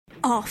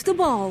Off the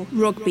Ball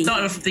Rugby.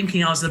 Started off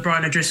thinking I was the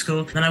Brian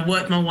O'Driscoll, then I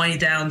worked my way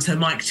down to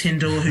Mike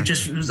Tyndall, who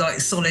just was like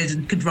solid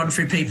and could run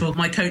through people.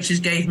 My coaches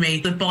gave me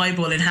the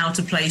Bible in how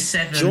to play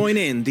seven. Join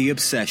in the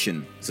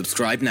obsession.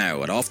 Subscribe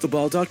now at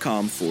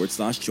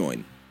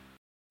offtheball.com/join.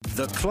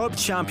 The Club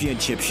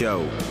Championship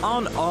Show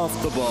on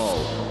Off the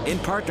Ball, in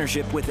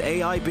partnership with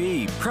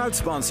AIB, proud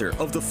sponsor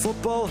of the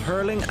Football,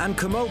 Hurling and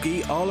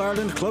Camogie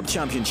All-Ireland Club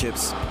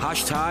Championships.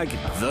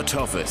 #the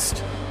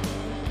toughest.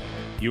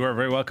 You are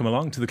very welcome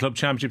along to the Club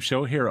Championship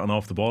Show here on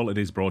Off the Ball. It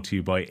is brought to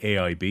you by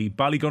AIB.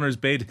 Ballygunner's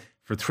bid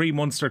for 3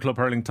 Munster Club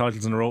hurling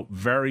titles in a row,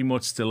 very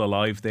much still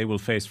alive. They will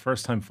face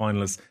first-time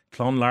finalists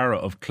Clonlara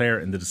of Clare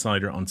in the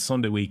decider on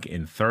Sunday week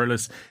in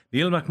Thurles.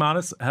 Neil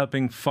McManus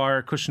helping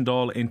fire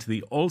Cushendall into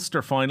the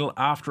Ulster final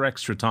after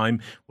extra time.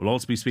 We'll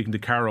also be speaking to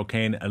Cahair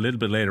O'Kane a little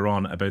bit later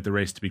on about the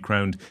race to be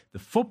crowned the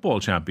football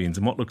champions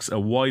in what looks a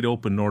wide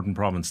open Northern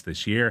Province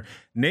this year.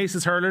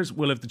 Naas hurlers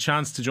will have the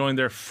chance to join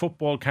their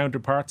football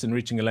counterparts in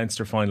reaching a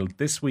Leinster final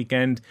this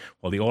weekend,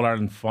 while the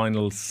All-Ireland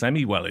final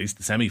at least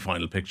the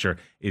semi-final picture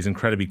is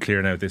incredibly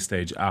clear now at this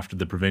stage after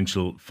the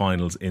provincial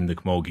finals in the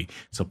Camogie.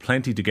 So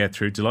plenty to get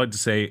through. Delighted to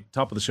say,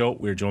 top of the show,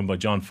 we're joined by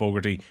John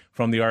Fogarty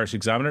from the Irish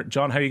Examiner.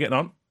 John, how are you getting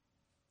on?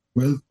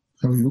 Well,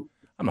 how are you?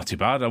 I'm not too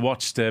bad. I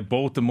watched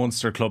both the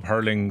Munster Club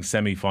hurling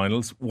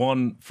semi-finals,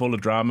 one full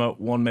of drama,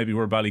 one maybe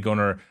where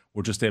Ballygunner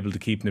were just able to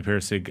keep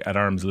Napirsig at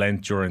arm's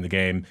length during the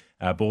game.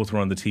 Both were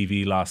on the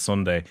TV last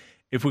Sunday.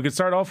 If we could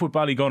start off with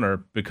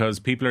Ballygunner, because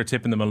people are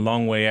tipping them a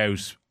long way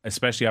out,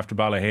 especially after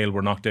Ballyhale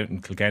were knocked out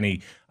in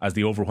Kilkenny as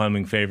the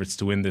overwhelming favourites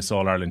to win this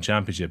All-Ireland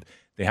Championship.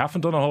 They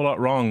haven't done a whole lot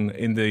wrong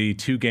in the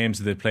 2 games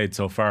that they've played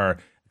so far.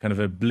 Kind of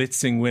a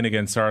blitzing win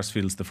against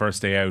Sarsfields the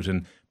first day out,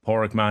 and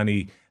Pádraig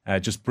Mahony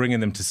just bringing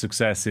them to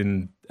success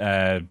in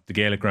the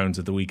Gaelic grounds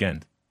at the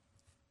weekend.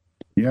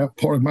 Yeah,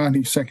 Pádraig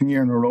Mahony, second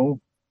year in a row.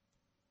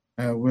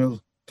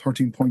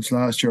 13 points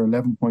last year,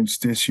 11 points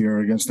this year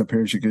against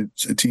Napirsig.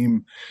 It's a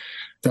team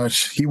that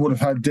he would have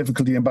had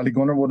difficulty, and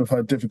Ballygunner would have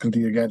had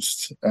difficulty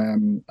against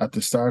at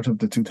the start of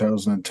the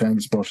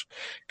 2010s, but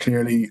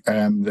clearly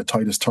the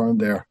tide has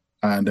turned there,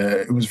 and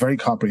it was very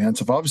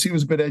comprehensive. Obviously, it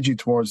was a bit edgy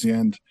towards the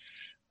end.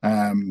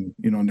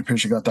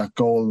 Napirsig got that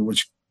goal,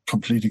 which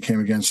completely came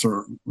against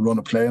their run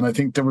of play, and I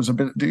think there was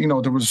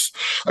there was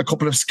a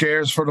couple of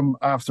scares for them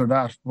after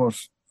that, but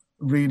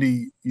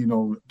really,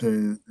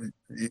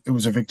 it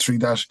was a victory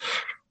that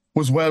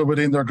was well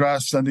within their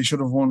grasp, and they should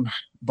have won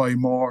by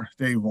more.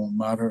 They won't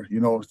matter.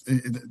 The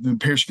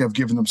Napirsig have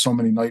given them so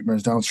many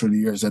nightmares down through the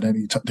years that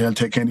they'll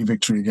take any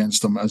victory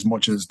against them, as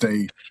much as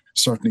they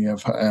certainly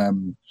have.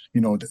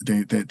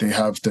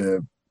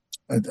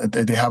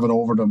 They have it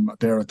over them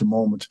there at the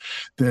moment.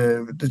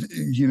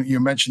 You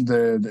mentioned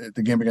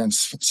the game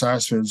against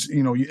Sarsfields.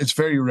 It's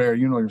very rare.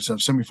 You know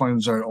yourself,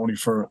 semi-finals are only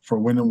for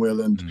winning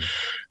will, and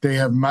they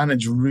have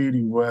managed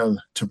really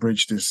well to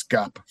bridge this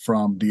gap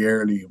from the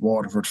early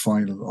Waterford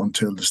final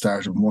until the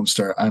start of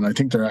Munster. And I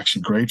think they're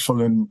actually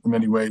grateful in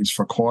many ways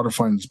for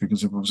quarterfinals,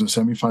 because if it was a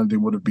semi-final, they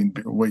would have been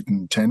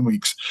waiting 10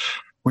 weeks.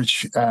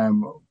 Which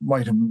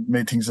might have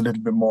made things a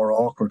little bit more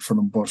awkward for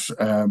them, but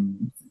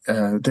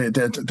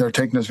they're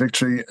taking this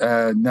victory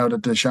now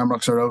that the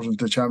Shamrocks are out of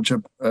the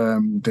championship.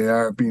 They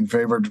are being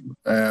favoured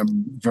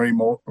very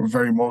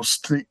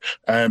mostly.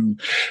 In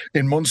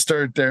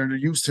Munster, they're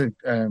used to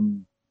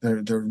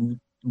they're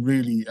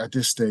really at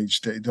this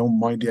stage they don't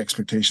mind the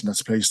expectation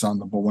that's placed on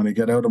them, but when they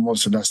get out of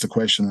Munster, that's the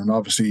question, and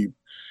obviously.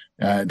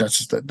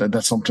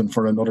 That's something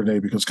for another day,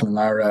 because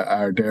Clonlara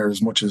are there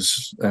as much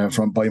as,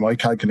 by my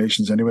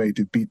calculations anyway,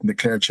 they've beaten the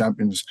Clare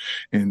champions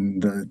in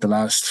their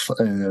last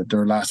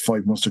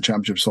 5 Munster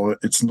championships. So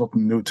it's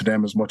nothing new to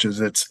them, as much as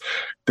it's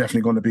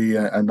definitely going to be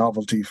a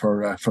novelty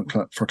for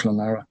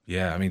Clonlara.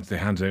 Yeah, I mean, they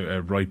handed out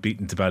a right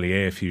beating to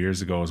Ballyea a few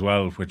years ago as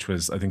well, which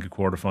was, I think, a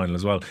quarter-final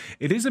as well.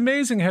 It is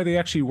amazing how they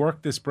actually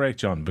worked this break,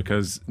 John,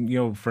 because,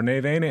 for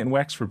Naomh and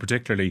Wexford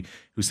particularly,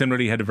 who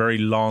similarly had a very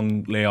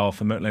long layoff,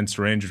 and Mount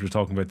Leinster Rangers were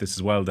talking about this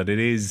as well, that it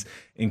is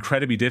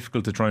incredibly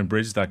difficult to try and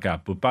bridge that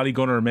gap. But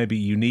Ballygunner may be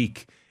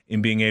unique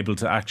in being able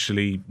to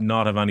actually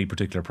not have any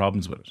particular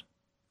problems with it.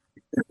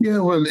 Yeah,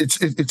 well,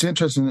 it's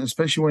interesting,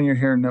 especially when you're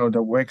hearing now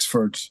that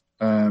Wexford,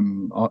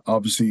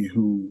 obviously,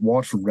 who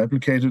Waterford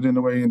replicated in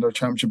a way in their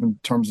championship in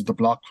terms of the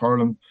block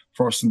hurling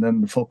first and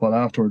then the football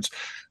afterwards.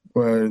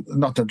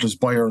 Not that there's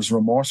buyer's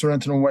remorse or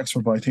anything in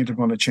Wexford, but I think they're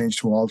going to change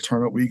to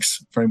alternate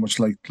weeks, very much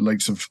like the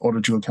likes of other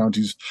dual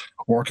counties,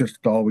 Orchid,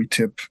 Galway,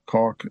 Tip,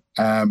 Cork.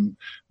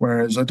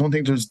 Whereas I don't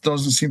think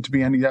doesn't seem to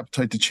be any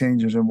appetite to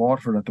change it in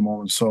Waterford at the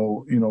moment.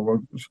 So,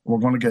 we're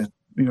going to get,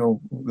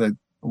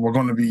 we're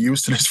going to be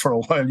used to this for a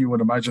while, you would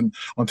imagine,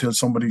 until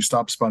somebody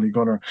stops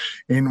Ballygunner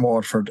in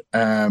Waterford.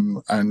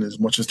 And as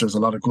much as there's a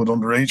lot of good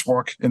underage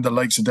work in the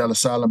likes of De La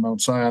Salle and Mount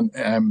Sion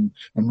and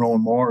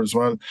Rowan Moore as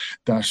well,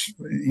 that,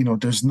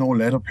 there's no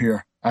let up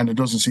here. And there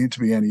doesn't seem to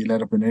be any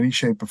let up in any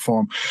shape or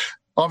form.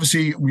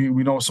 Obviously, we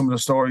know some of the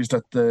stories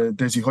that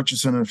Desi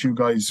Hutchinson and a few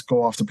guys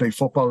go off to play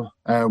football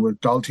with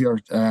Galtier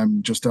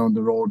just down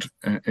the road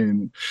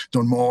in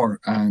Dunmore,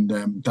 and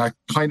that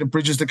kind of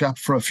bridges the gap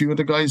for a few of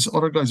the guys.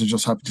 Other guys are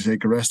just happy to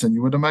take a rest, and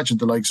you would imagine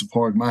the likes of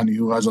Porg Mahoney,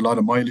 who has a lot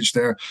of mileage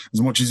there,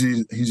 as much as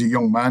he's a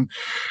young man.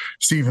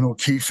 Stephen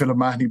O'Keefe, Philip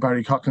Mahoney,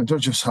 Barry Coughlin, they're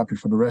just happy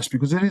for the rest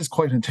because it is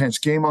quite intense,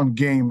 game on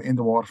game in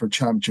the Waterford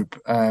Championship,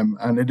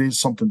 and it is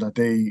something that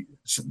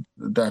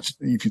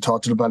if you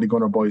talk to the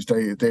Ballygunner boys,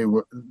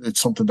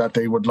 it's something that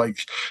they would like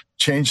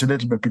change a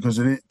little bit because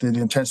the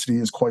intensity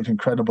is quite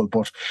incredible.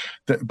 But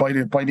by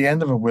the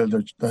end of it, Will,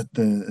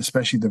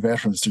 especially the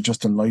veterans, they're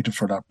just delighted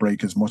for that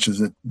break as much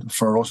as it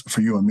for us,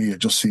 for you and me. It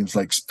just seems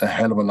like a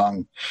hell of a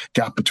long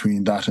gap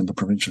between that and the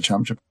provincial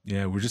championship.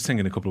 Yeah, we're just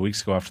thinking a couple of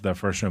weeks ago after that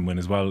first round win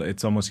as well.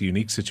 It's almost a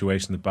unique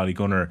situation that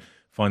Ballygunner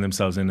find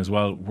themselves in as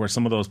well, where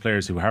some of those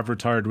players who have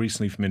retired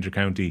recently from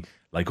intercounty,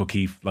 like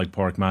O'Keefe, like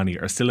Pork Mahoney,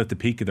 are still at the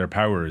peak of their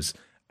powers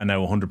and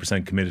now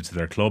 100% committed to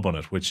their club on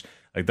it, which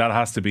like that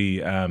has to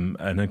be an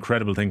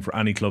incredible thing for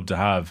any club to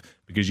have,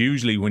 because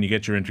usually when you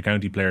get your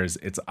intercounty players,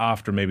 it's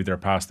after maybe they're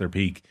past their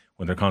peak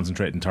when they're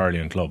concentrating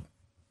entirely on club.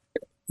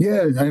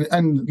 Yeah,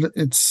 and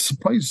it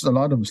surprised a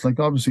lot of us.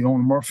 Like, obviously,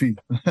 Owen Murphy,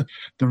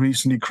 the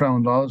recently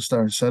crowned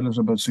All-Star, said it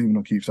about Stephen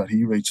O'Keefe that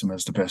he rates him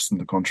as the best in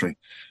the country.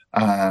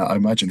 I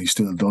imagine he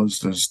still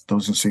does.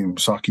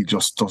 Saki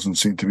just doesn't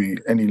seem to be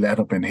any let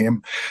up in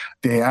him.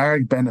 They are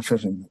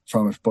benefiting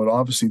from it, but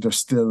obviously there's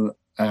still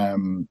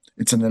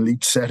it's an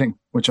elite setting,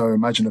 which I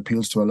imagine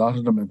appeals to a lot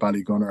of them in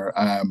Ballygunner.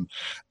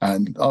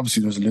 And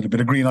obviously there's a little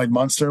bit of green-eyed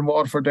monster in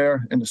Waterford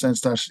there, in the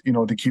sense that, you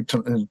know,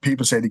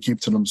 people say they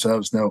keep to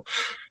themselves. Now,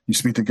 you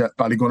speak to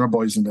Ballygunner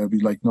boys and they'll be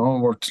like,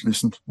 no,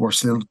 we're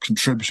still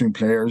contributing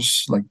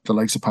players, like the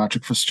likes of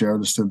Patrick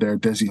Fitzgerald is still there.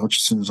 Desi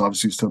Hutchinson is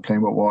obviously still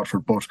playing with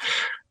Waterford, but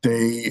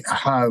they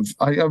have,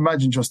 I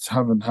imagine, just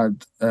haven't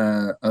had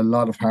a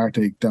lot of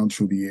heartache down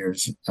through the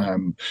years.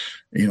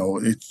 You know,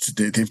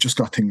 they've just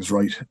got things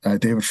right.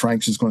 David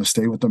Franks is going to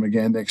stay with them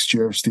again next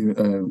year.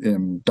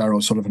 Darragh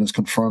O'Sullivan has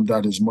confirmed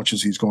that, as much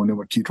as he's going in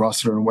with Keith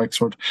Rossiter and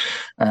Wexford.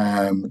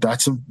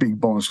 That's a big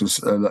bonus because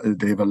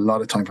they have a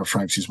lot of time for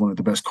Franks. He's one of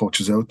the best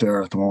coaches out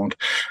there at the moment.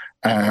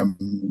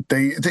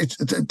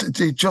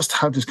 They just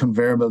have this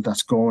conveyor belt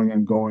that's going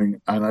and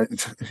going, and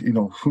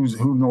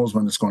who knows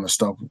when it's going to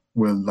stop.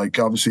 Well, like,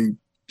 obviously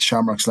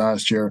Shamrocks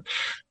last year,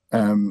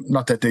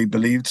 not that they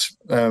believed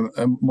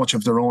much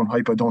of their own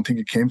hype. I don't think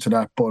it came to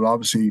that, but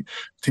obviously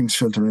things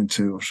filter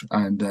into it.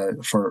 And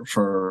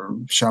for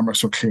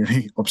Shamrocks were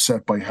clearly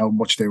upset by how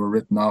much they were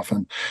written off.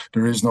 And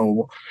there is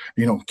no,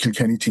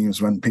 Kilkenny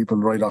teams. When people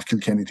write off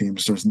Kilkenny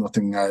teams, there's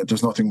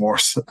nothing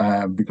worse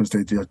because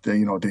they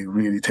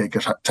really take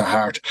it to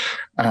heart.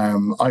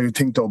 I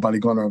think though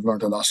Ballygunner have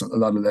learned a lot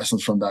of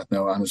lessons from that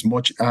now. And as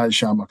much as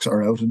Shamrocks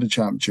are out of the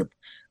championship,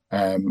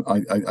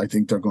 I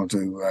think they're going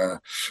to.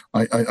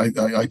 I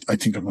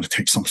think they're going to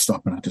take some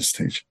stopping at this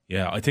stage.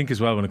 Yeah, I think as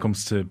well when it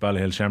comes to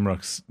Ballyhill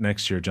Shamrocks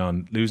next year,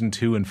 John, losing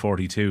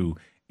 2-42.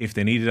 If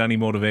they needed any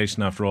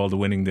motivation after all the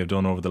winning they've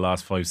done over the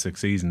last 5-6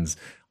 seasons,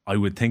 I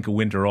would think a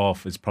winter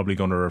off is probably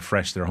going to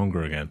refresh their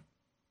hunger again.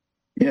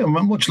 Yeah,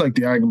 much like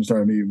the arguments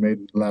that you made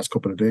in the last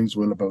couple of days,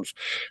 Will, about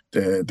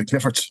the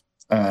Cliffords.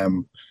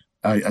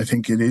 I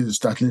think it is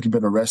that little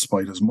bit of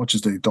respite, as much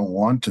as they don't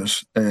want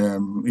it.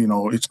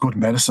 It's good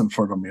medicine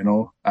for them,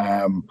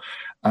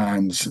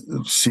 and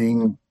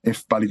seeing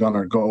if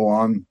Ballygunner go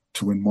on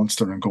to win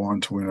Munster and go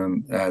on to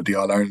win the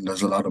All-Ireland,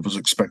 as a lot of us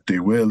expect they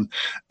will,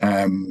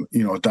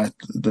 that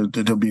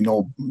there'll be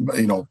no,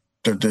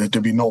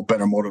 there'll be no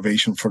better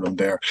motivation for them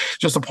there.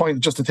 Just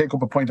to take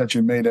up a point that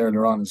you made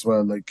earlier on as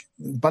well, like,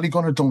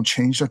 Ballygunner don't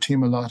change their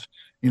team a lot.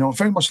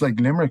 Very much like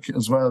Limerick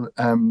as well.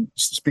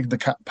 Speaking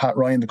to Pat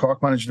Ryan, the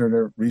Cork manager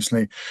there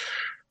recently,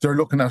 they're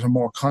looking at a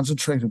more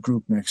concentrated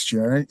group next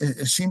year.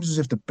 It seems as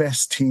if the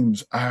best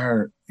teams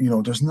are,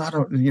 there's not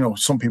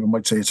some people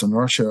might say it's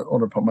inertia,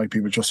 other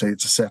people just say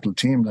it's a settled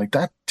team. Like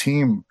that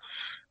team,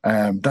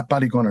 that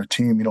Ballygunner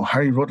team,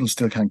 Harry Ruddle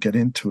still can't get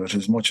into it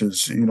as much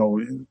as,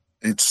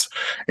 it's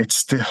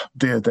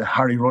the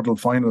Harry Ruddle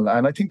final,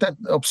 and I think that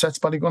upsets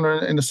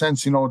Ballygunner in the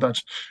sense,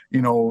 that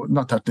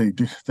not that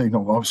they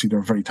know, obviously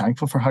they're very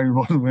thankful for Harry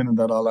Ruddle winning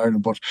that All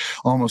Ireland, but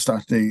almost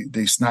that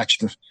they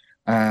snatched it.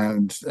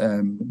 And it's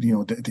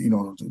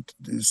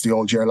the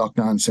old Ger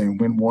Loughnane saying,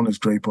 win one is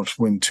great, but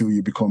win two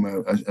you become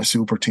a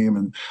super team.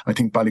 And I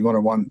think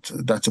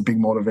Ballygunner that's a big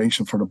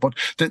motivation for them. But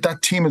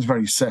that team is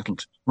very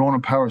settled.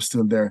 Ronan Power's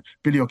still there.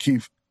 Billy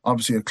O'Keefe,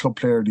 obviously a club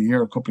player of the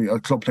year, a club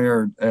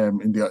player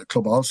in the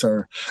club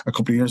All-Star a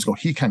couple of years ago.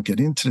 He can't get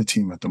into the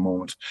team at the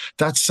moment.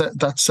 That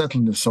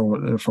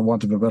settledness, for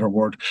want of a better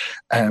word,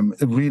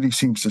 it really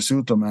seems to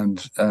suit them, and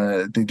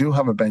they do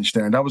have a bench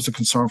there. And that was the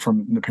concern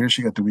from Na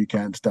Piarsaigh at the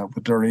weekend, that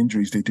with their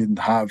injuries they didn't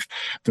have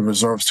the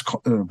reserves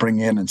to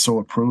bring in, and so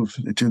it proved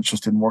it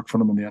just didn't work for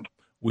them in the end.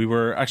 We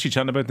were actually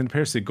chatting about the Na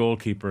Piarsaigh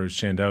goalkeeper,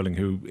 Shane Dowling,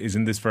 who is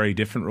in this very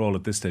different role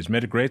at this stage.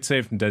 Made a great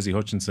save from Desi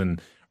Hutchinson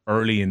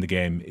early in the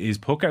game. His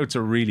puckouts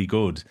are really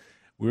good.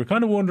 We were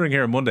kind of wondering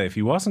here on Monday, if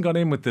he wasn't got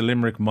in with the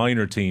Limerick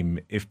minor team,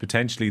 if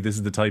potentially this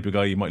is the type of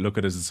guy you might look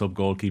at as a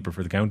sub-goalkeeper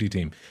for the county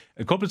team.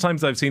 A couple of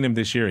times I've seen him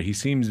this year, he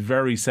seems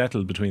very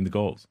settled between the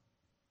goals.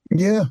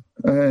 Yeah,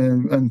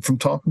 and from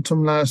talking to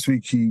him last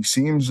week, he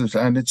seems it,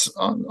 and it's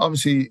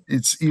obviously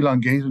it's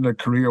elongated a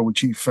career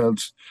which he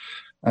felt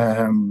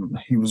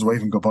he was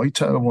waving goodbye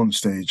to at one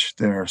stage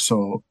there.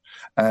 So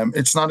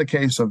it's not a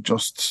case of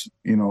just,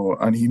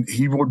 and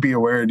he would be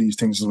aware of these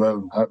things as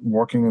well,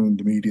 working in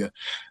the media,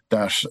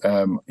 that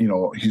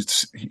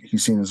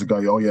he's seen as a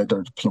guy, oh yeah,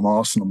 they're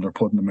plumosing him, they're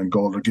putting him in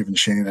goal, they're giving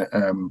Shane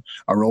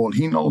a role.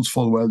 He knows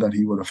full well that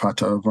he would have had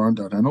to have earned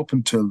that. And up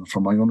until,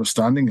 from my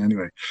understanding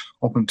anyway,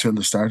 up until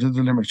the start of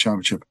the Limerick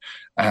Championship,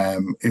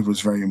 it was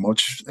very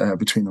much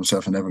between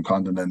himself and Evan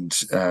Condon, and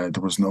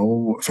there was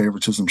no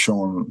favouritism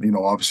shown.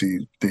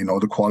 Obviously they know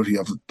the quality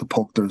of the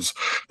puck. There's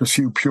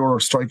few pure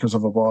strikers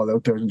of a ball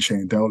out there than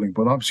Shane Dowling,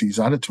 but obviously he's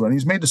added to it, and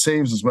he's made the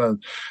saves as well.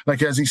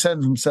 Like, as he said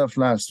himself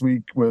last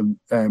week,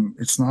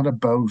 it's not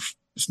about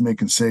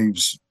making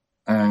saves,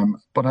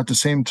 but at the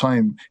same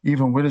time,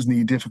 even with his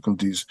knee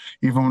difficulties,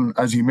 even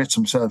as he admits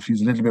himself,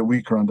 he's a little bit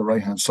weaker on the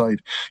right hand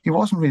side, he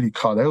wasn't really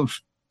caught out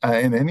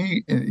in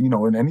any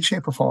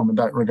shape or form in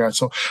that regard.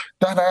 So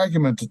that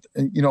argument,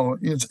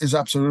 is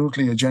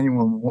absolutely a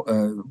genuine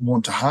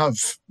one to have,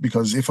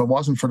 because if it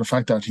wasn't for the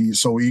fact that he is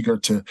so eager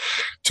to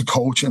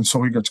coach and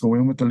so eager to go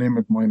in with the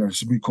Limerick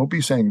minors, we could be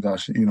saying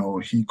that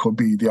he could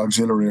be the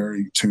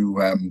auxiliary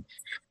to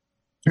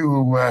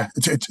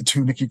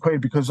Nicky Quaid,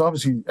 because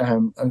obviously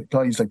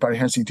guys like Barry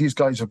Hennessy, these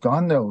guys have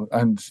gone now,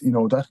 and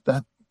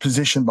that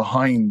position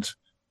behind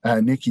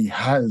Nicky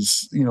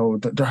has,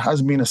 there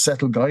hasn't been a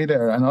settled guy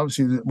there, and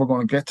obviously we're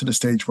going to get to the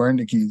stage where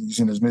Nicky's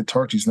in his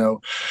mid-30s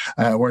now,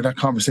 where that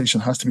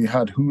conversation has to be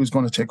had. Who is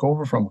going to take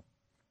over from him?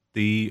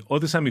 The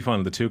other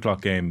semi-final, the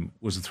 2:00 game,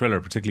 was a thriller,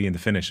 particularly in the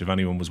finish, if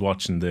anyone was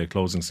watching the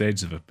closing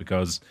stages of it,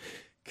 because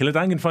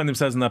Killadangan find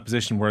themselves in that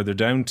position where they're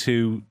down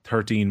to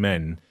 13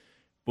 men,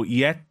 but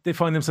yet they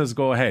find themselves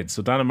go ahead.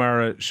 So Dan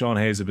O'Mara, Sean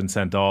Hayes have been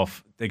sent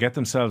off. They get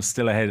themselves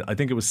still ahead. I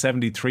think it was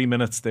 73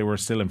 minutes they were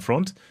still in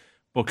front.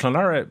 But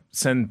Clonlara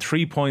send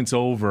 3 points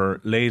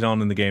over late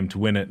on in the game to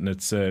win it, and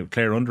it's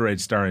Clare underage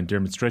star in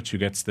Dermot Stritch who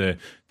gets the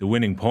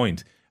winning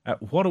point.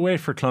 What a way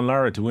for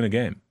Clonlara to win a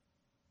game.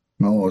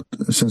 No,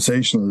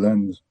 sensational.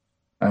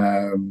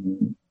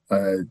 And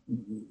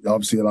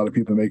obviously a lot of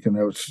people making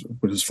out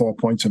with his 4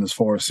 points and his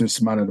 4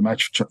 assists. Man of the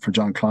match for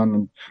John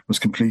Clonlan was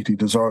completely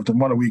deserved, and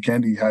what a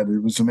weekend he had.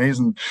 It was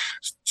amazing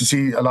to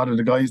see a lot of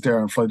the guys there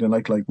on Friday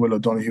night, like Will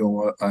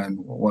O'Donoghue and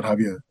what have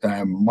you,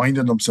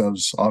 minding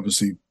themselves,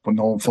 obviously, but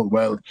knowing full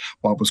well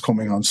what was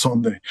coming on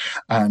Sunday.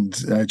 And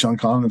John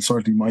Clonlan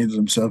certainly minded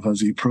himself,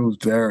 as he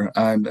proved there.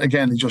 And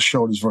again, he just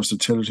showed his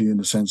versatility in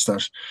the sense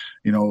that,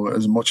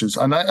 as much as,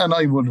 and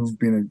I would have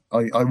been,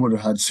 I would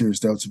have had serious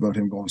doubts about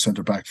him going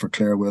centre back for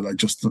Clare. Will, I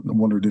just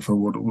wondered if it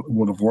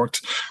would have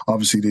worked.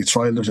 Obviously they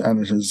trialled it, and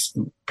it has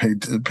paid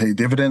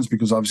dividends,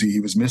 because obviously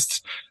he was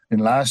missed in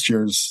last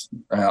year's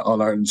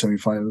All-Ireland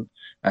semi-final.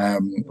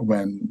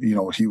 When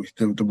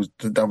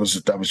that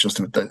was just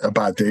a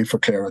bad day for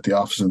Clare at the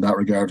office in that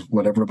regard,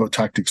 whatever about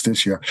tactics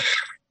this year.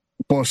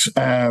 But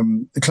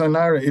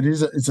Clonlara,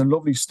 it's a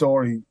lovely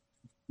story.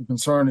 The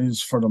concern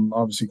is for them,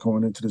 obviously,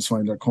 coming into this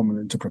final, they're coming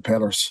into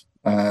propellers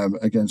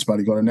against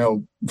Ballygunner.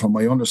 Now, from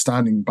my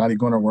understanding,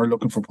 Ballygunner were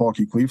looking for Páirc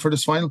Uí Chaoimh for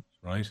this final,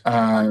 right?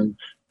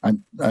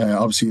 And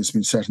obviously it's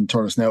been set in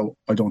Thurles. Now,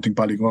 I don't think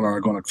Ballygunner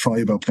are going to cry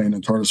about playing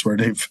in Thurles, where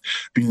they've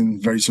been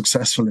very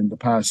successful in the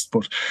past.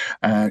 But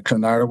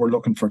Clonlara were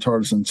looking for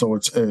Thurles, and so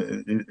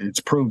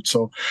it's proved.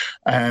 So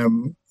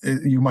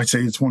you might say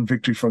it's one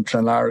victory for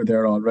Clonlara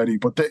there already.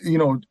 But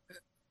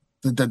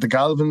the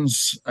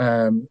Galvins,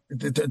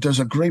 there's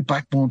a great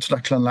backbone to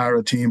that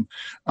Clonlara team.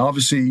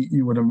 Obviously,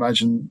 you would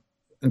imagine,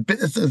 a bit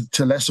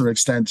to a lesser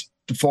extent,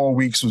 the 4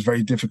 weeks was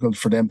very difficult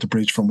for them to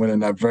bridge from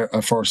winning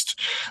a first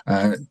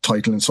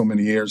title in so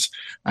many years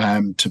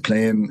to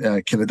playing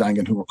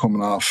Killadangan, who were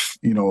coming off,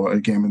 a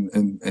game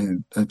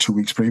in 2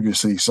 weeks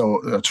previously.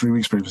 So 3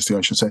 weeks previously,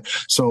 I should say.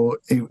 So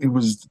it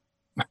was,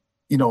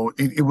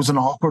 it was an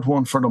awkward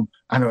one for them,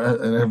 and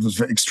it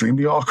was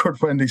extremely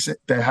awkward when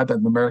they had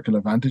that numerical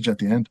advantage at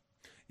the end.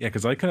 Yeah,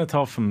 because I kind of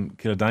thought from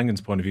Killadangan's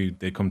point of view,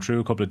 they come through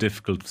a couple of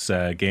difficult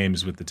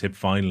games with the tip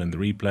final and the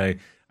replay,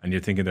 and you're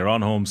thinking they're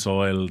on home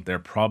soil, they're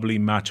probably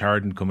match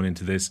hardened coming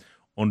into this.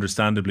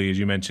 Understandably, as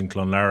you mentioned,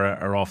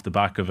 Clonlara are off the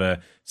back of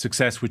a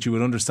success which you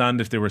would understand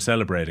if they were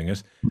celebrating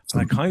it.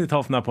 And I kind of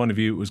thought from that point of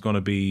view it was going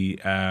to be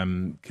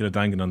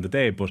Killadangan on the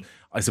day, but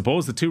I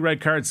suppose the 2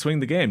 red cards swing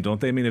the game, don't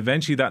they? I mean,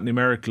 eventually that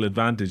numerical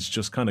advantage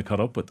just kind of caught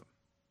up with them.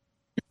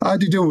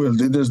 They do, Will.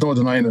 There's no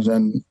denying it.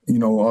 And,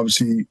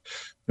 obviously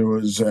there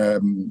was,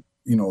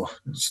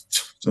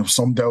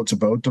 some doubts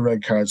about the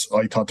red cards.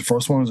 I thought the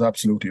first one was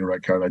absolutely a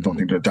red card. I don't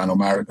think that Dan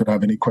O'Mara could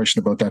have any question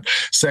about that.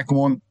 Second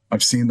one,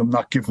 I've seen them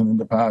not given in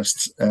the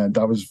past.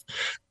 That was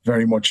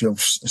very much of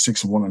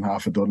 6 of one and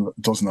half a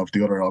dozen of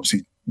the other.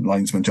 Obviously,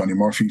 linesman Johnny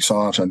Murphy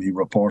saw it and he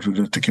reported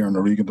it to Kieran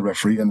O'Regan, the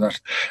referee,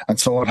 and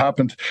so it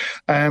happened.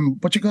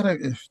 But you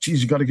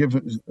gotta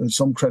give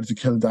some credit to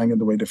Kildangan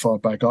the way they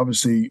fought back.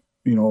 Obviously,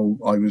 he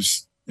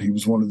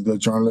was one of the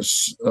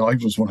journalists. I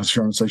was one of the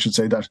journalists, I should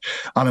say, that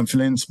Alan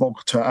Flynn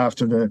spoke to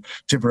after the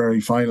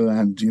Tipperary final,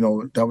 and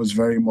that was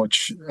very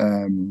much.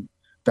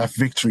 That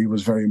victory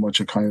was very much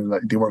a kind of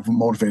like they were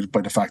motivated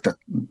by the fact that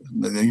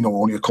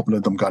only a couple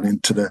of them got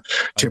into the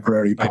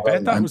Tipperary. I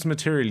bet that was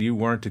material you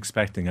weren't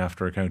expecting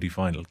after a county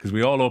final, because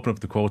we all opened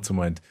up the quotes and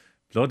went,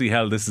 bloody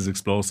hell, this is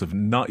explosive.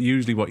 Not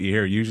usually what you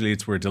hear. Usually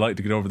it's we're delighted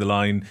to get over the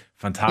line.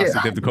 Fantastic.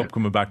 They have the cup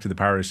coming back to the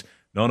parish.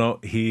 No,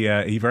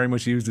 he very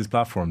much used his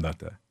platform that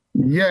day.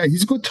 Yeah,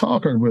 he's a good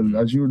talker, Will,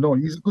 as you know.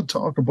 He's a good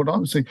talker, but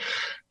honestly,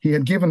 he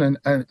had given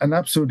an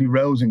absolutely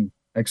rousing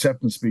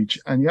acceptance speech,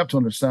 and you have to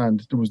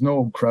understand there was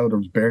no crowd, there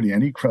was barely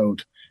any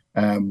crowd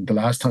the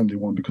last time they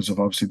won because of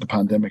obviously the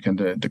pandemic and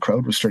the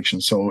crowd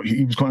restrictions. So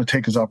he was going to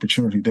take his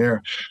opportunity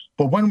there.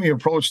 But when we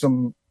approached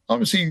him,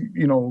 obviously,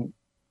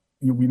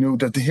 we knew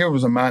that here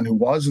was a man who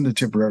was in the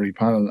Tipperary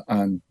panel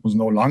and was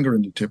no longer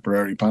in the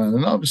Tipperary panel.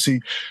 And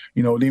obviously,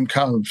 Liam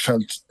Cahill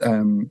felt,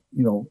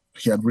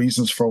 he had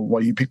reasons for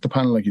why he picked the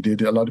panel like he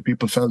did. A lot of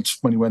people felt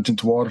when he went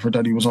into Waterford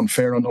that he was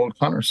unfair on Noel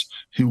Connors,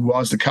 who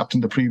was the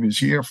captain the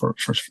previous year for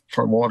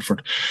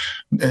Waterford.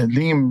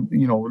 Liam,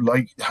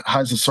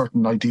 has a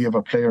certain idea of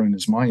a player in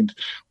his mind.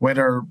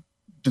 Whether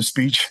the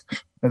speech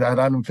that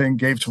Alan Flynn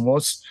gave to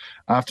us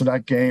after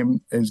that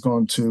game is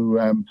going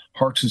to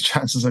hurt his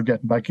chances of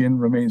getting back in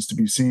remains to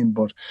be seen.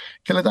 But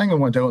Kildangan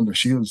went out on their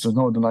shields. There's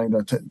no denying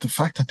that. The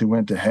fact that they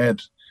went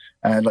ahead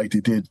like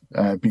they did,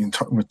 being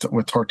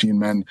with 13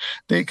 men,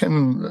 they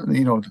can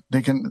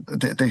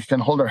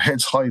hold their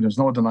heads high. There's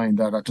no denying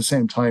that. At the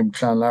same time,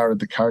 Clonlara,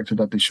 the character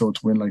that they showed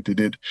to win like they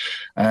did,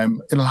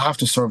 it'll have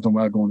to serve them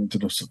well going into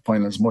the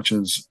final. As much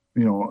as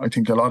I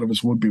think a lot of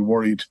us would be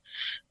worried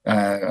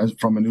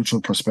from a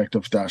neutral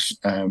perspective that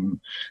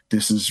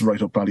this is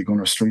right up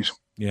Ballygunner Street.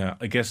 Yeah,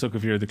 I guess, look,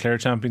 if you're the Clare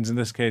champions in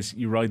this case,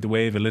 you ride the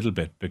wave a little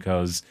bit,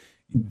 because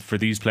for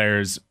these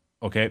players,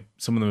 okay,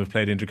 some of them have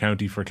played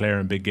inter-county for Clare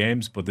in big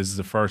games, but this is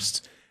the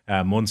first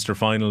Munster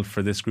final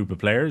for this group of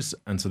players,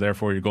 and so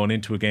therefore you're going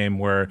into a game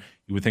where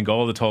you would think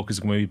all the talk is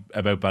going to be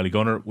about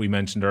Ballygunner. We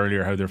mentioned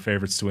earlier how they're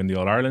favourites to win the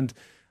All-Ireland,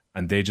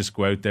 and they just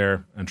go out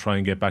there and try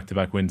and get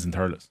back-to-back wins in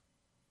Thurles.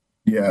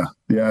 Yeah.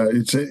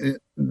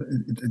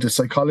 The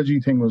psychology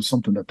thing was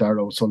something that Darragh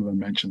O'Sullivan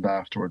mentioned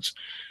afterwards.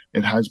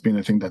 It has been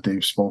a thing that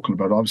they've spoken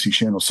about. Obviously,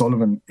 Shane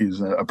O'Sullivan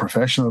is a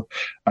professional,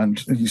 and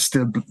he's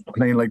still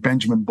playing like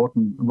Benjamin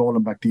Button,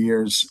 rolling back the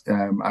years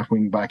at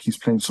wing back. He's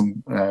playing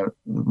some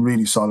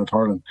really solid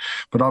hurling.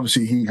 But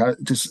obviously, he has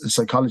this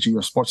psychology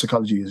or sports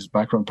psychology, his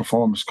background,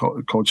 performance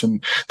coach,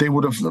 and they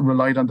would have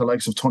relied on the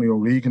likes of Tony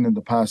O'Regan in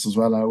the past as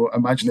well. I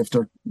imagine if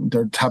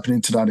they're tapping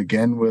into that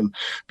again, Will,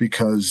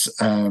 because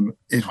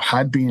it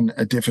had been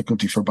a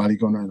difficulty for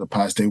Ballygunner in the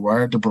past. They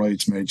were the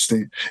bridesmaids.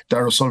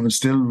 Darragh O'Sullivan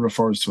still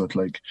refers to it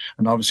like.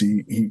 And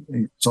obviously,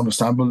 it's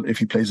understandable if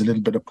he plays a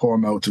little bit of poor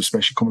mouth,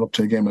 especially coming up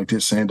to a game like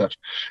this, saying that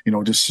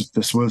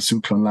this will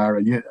suit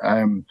Clonlara.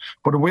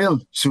 But it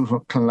will suit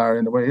Clonlara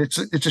in a way. It's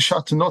a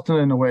shot to nothing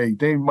in a way.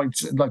 They might,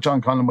 like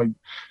John Conlon might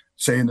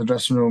say in the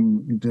dressing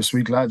room this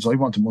week, lads, I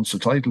want a Munster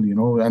title,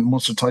 and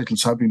Munster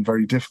titles have been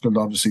very difficult,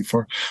 obviously,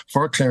 for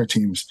Clare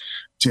teams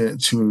to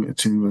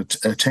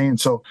attain.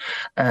 So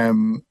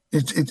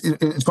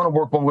it's going to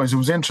work both ways. It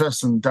was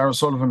interesting. Darragh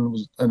Sullivan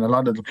and a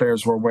lot of the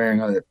players were wearing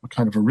a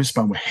kind of a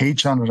wristband with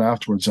H on it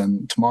afterwards.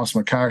 And Tomás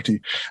McCarthy,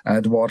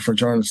 the Waterford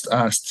journalist,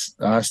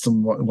 asked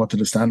him what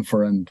did it stand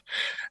for, and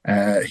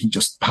he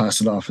just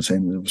passed it off as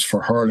saying it was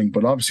for hurling.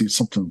 But obviously, it's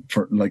something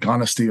for like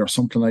honesty or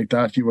something like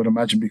that, you would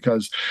imagine,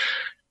 because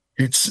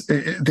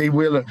they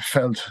will have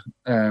felt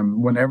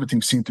when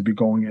everything seemed to be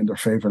going in their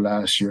favour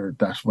last year,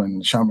 that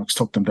when Shamrocks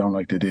took them down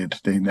like they did,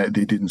 they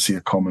didn't see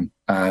it coming.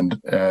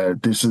 And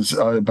this is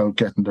about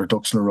getting their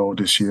ducks in a row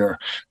this year.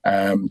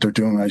 They're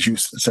doing, as you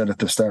said at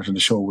the start of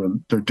the show, Will,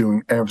 they're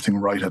doing everything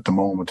right at the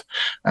moment.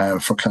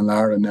 For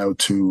Clonlara now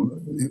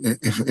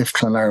if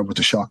Clonlara were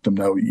to shock them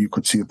now, you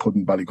could see it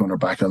putting Ballygunner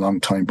back a long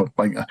time. But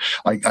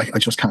I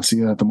just can't see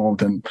it at the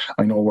moment. And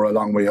I know we're a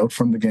long way out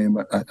from the game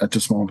at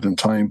this moment in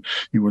time.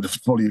 You would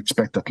fully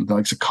expect that the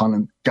likes of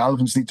Colin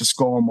Galvins need to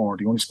score more.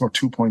 They only scored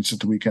 2 points at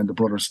the weekend, the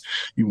brothers.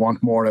 You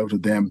want more out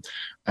of them.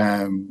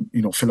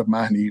 Philip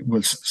Mahoney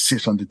will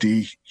sit on the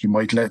D. He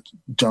might let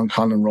John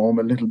Conlon roam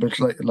a little bit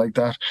like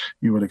that.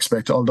 You would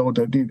expect, although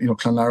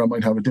Clonlara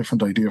might have a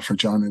different idea for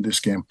John in this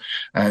game.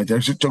 They're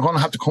going to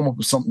have to come up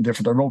with something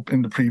different. I wrote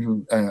in the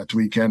preview at the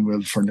weekend,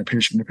 Will, for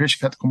Napish.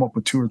 Napish had to come up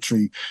with 2 or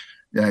 3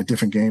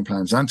 different game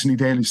plans. Anthony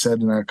Daly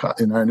said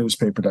in our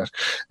newspaper that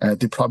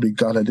they probably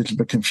got a little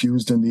bit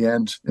confused in the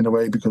end, in a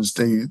way, because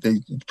they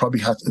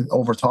probably had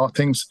overthought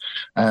things,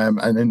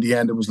 and in the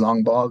end it was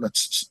long ball.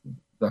 That's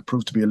that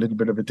proved to be a little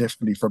bit of a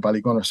difficulty for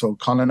Ballygunner. So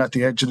Conlon at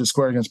the edge of the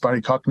square against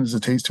Ballycotton is a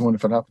tasty one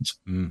if it happens.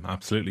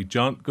 Absolutely.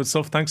 John, good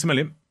stuff. Thanks a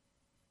million.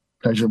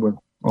 Pleasure,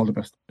 Will. All the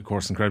best. Of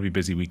course, incredibly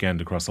busy weekend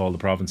across all the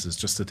provinces.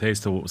 Just a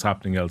taste of what was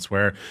happening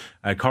elsewhere.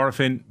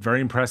 Corofin, very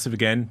impressive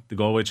again. The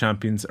Galway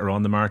champions are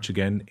on the march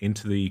again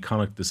into the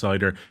Connacht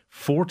decider.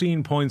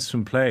 14 points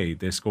from play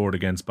they scored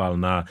against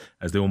Ballina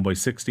as they won by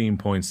 16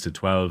 points to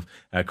 12.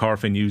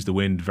 Corofin used the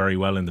wind very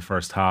well in the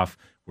first half.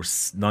 We're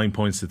 9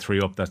 points to 3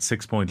 up. That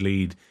 6-point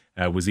lead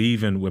was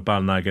even, with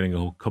Ballina getting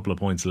a couple of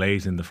points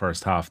late in the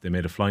first half. They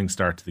made a flying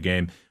start to the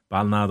game.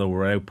 Ballina, though,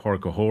 were out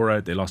Pádraig Ó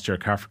Hórra. They lost Ger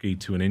Cafferty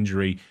to an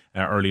injury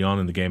early on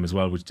in the game as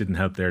well, which didn't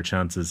help their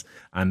chances.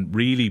 And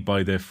really,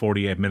 by the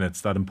 48 minutes,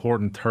 that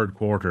important third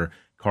quarter,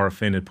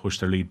 Corofin had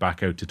pushed their lead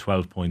back out to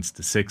 12 points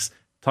to 6.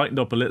 Tightened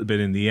up a little bit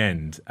in the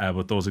end,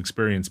 but those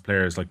experienced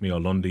players like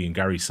Micheál Lundy and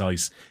Gary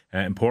Sice,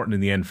 important in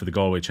the end for the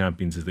Galway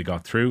champions as they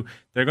got through.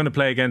 They're going to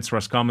play against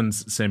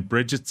Roscommon's St.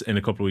 Bridget's in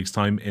a couple of weeks'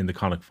 time in the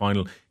Connacht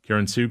final.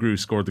 Kieran Sugru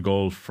scored the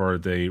goal for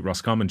the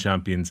Roscommon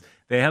champions.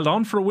 They held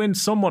on for a win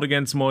somewhat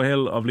against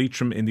Mohill of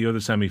Leitrim in the other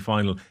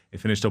semi-final.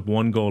 It finished up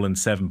 1 goal and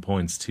 7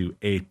 points to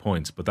 8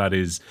 points. But that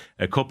is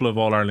a couple of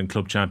All-Ireland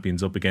club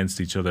champions up against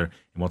each other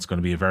in what's going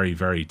to be a very,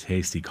 very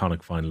tasty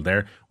Connacht final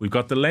there. We've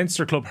got the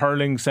Leinster Club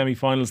hurling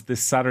semi-finals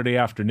this Saturday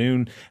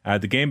afternoon.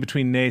 The game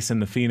between Naas and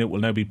Na Fianna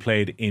will now be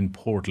played in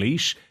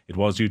Portlaoise. It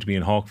was due to be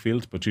in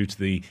Hawkfield, but due to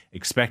the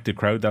expected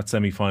crowd, that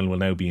semi-final will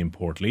now be in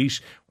Portlaoise.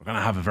 We're going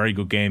to have a very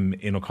good game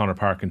in O'Connor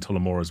Park in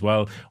Tullamore as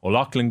well.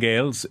 O'Loughlin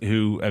Gales,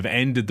 who have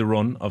ended the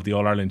run of the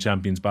All-Ireland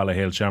champions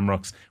Ballahale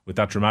Shamrocks with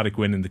that dramatic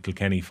win in the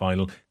Kilkenny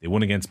final. They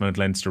won against Mount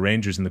Leinster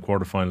Rangers in the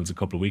quarterfinals a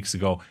couple of weeks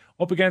ago.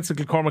 Up against the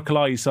Kilcormac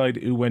Collie side,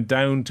 who went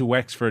down to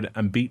Wexford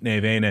and beat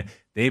Naomh.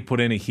 They put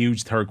in a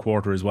huge third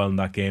quarter as well in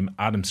that game.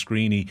 Adam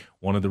Screeney,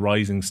 one of the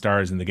rising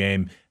stars in the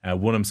game,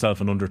 won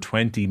himself an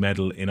under-20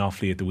 medal in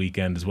Offaly at the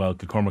weekend as well.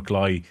 Kilcormac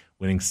Collie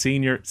winning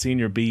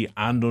senior B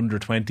and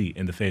under-20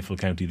 in the Faithful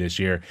County this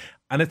year.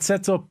 And it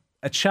sets up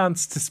a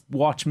chance to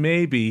watch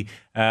maybe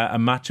a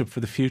matchup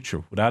for the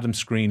future with Adam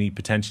Screeney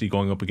potentially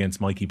going up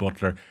against Mikey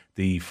Butler,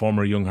 the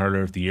former Young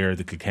Hurler of the Year,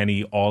 the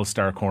Kilkenny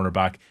All-Star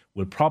cornerback.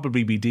 Will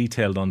probably be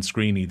detailed on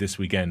Screeney this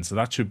weekend, so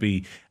that should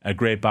be a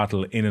great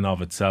battle in and of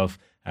itself.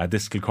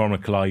 This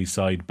Kilcormac Collie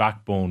side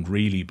backboned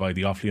really by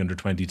the Offaly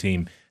under-20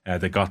 team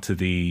that got to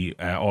the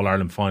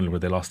All-Ireland final where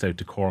they lost out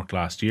to Cork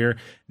last year.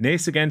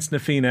 Naas against Na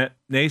Fianna.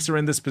 Naas are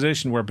in this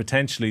position where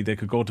potentially they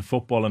could go to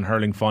football and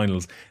hurling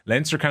finals.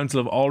 Leinster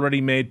Council have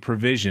already made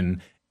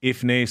provision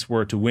if Naas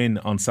were to win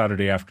on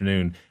Saturday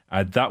afternoon.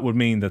 That would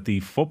mean that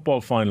the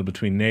football final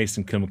between Naas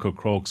and Kilmacud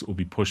Crokes will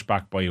be pushed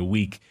back by a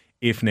week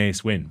if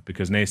Naas win,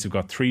 because Naas have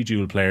got 3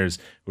 dual players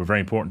who are very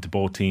important to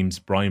both teams.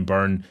 Brian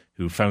Byrne,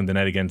 who found the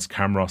net against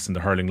Camross in the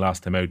hurling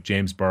last time out,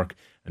 James Burke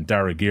and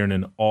Dara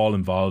Giernan, all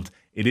involved.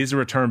 It is a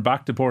return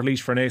back to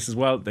Portlaoise for Naas as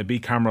well. They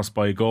beat Camross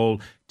by a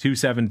goal,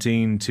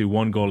 2-17 to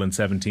 1 goal and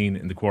 17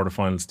 in the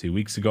quarterfinals 2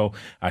 weeks ago.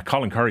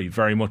 Colin Curry,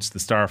 very much the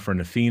star for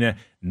Na Fianna.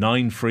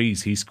 9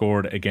 frees he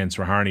scored against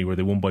Raharney, where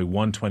they won by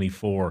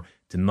 124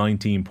 to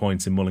 19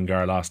 points in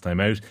Mullingar last time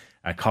out.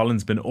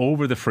 Colin's been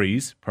over the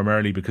frees,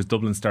 primarily because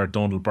Dublin star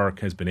Donald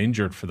Burke has been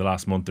injured for the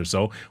last month or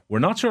so. We're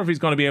not sure if he's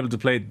going to be able to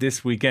play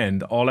this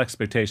weekend. All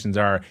expectations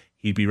are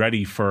he'd be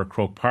ready for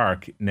Croke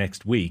Park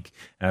next week.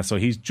 So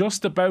he's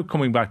just about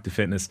coming back to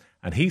fitness,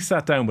 and he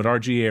sat down with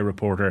RGA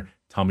reporter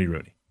Tommy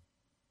Rooney.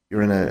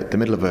 You're in the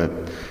middle of a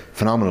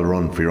phenomenal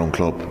run for your own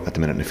club at the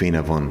minute. Na Fianna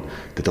have won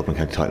the Dublin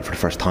County title for the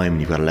first time,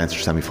 and you've got a Leinster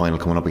semi-final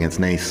coming up against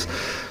Naas.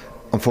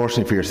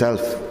 Unfortunately for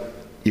yourself,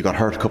 you got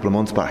hurt a couple of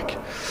months back.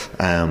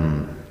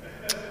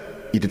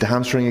 You did the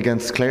hamstring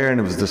against Clare, and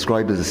it was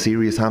described as a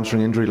serious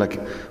hamstring injury. Like,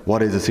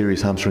 what is a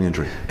serious hamstring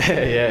injury?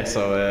 Yeah,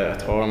 so I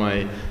tore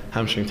my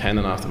hamstring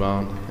tendon off the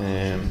bone.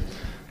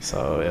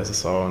 So yeah, it's a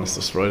sore one. It's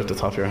just right at the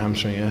top of your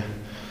hamstring. Yeah.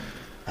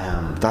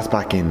 That's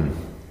back in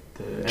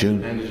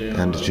June.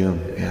 End of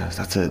June. Yeah,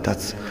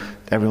 that's.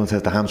 Everyone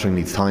says the hamstring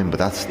needs time, but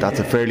that's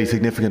a fairly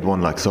significant one.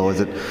 Like, so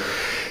is it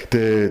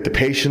the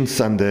patience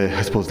and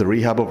I suppose the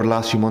rehab over the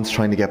last few months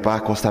trying to get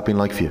back? What's that been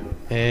like for you?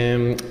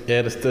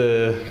 Yeah,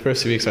 the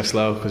first few weeks are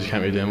slow because you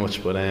can't really do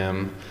much, but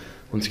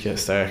once you get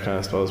started,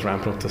 I suppose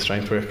ramping up the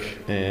strength work.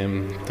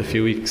 The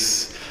few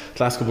weeks,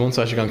 the last couple of months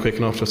have actually gone quick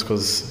enough just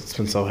because it's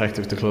been so hectic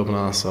with the club and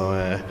all, so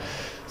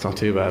it's not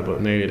too bad,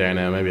 but nearly there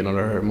now. Maybe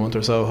another month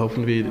or so,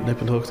 hoping to be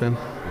nipping hooked in.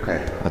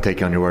 Okay, I'll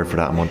take you on your word for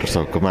that, a month or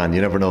so. Good man,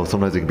 you never know,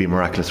 sometimes it can be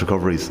miraculous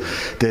recoveries.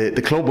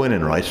 The club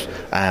winning, right,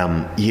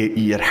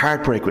 you had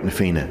heartbreak with Na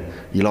Fianna.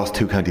 You lost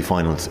 2 county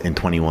finals in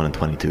 21 and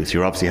 22, so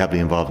you're obviously heavily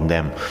involved in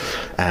them.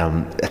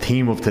 A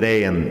theme of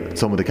today and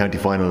some of the county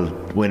final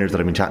winners that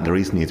I've been chatting to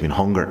recently has been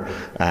hunger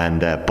and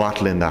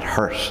battling that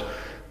hurt.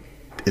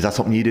 Is that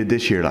something you did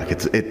this year? Like,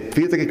 it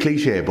feels like a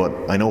cliche, but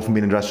I know from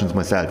being in dressing rooms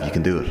myself, you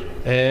can do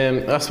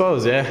it. I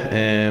suppose, yeah.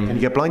 Can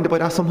you get blinded by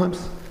that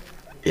sometimes?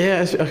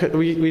 Yeah,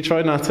 we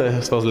tried not to,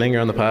 I suppose,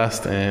 linger on the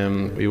past.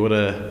 We would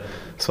have,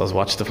 I suppose,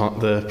 watched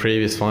the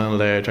previous final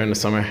there during the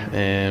summer,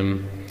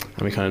 and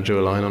we kind of drew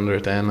a line under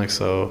it then. Like,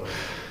 so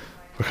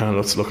we're kind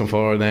of looking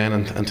forward then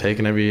and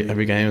taking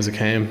every game as it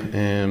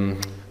came.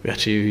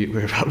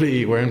 We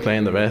probably weren't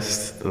playing the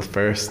best.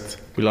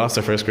 We lost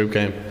our first group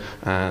game,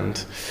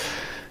 and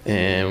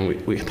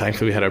we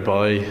thankfully we had our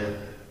bye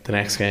the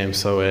next game,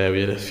 so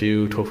we had a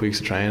few tough weeks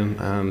of training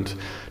and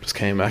just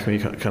came back and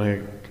we kind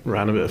of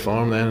ran a bit of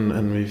form then,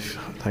 and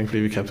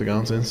thankfully we kept it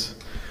going since.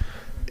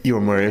 You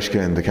were Marishka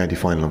in the county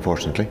final,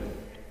 unfortunately.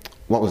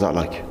 What was that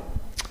like?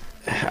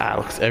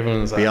 Look,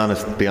 everyone's be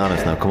honest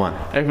now, come on.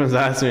 Everyone's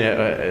asked me,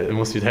 it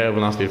must be terrible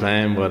not to be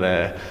playing, but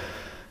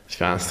to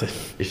be honest,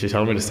 if you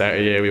told me to start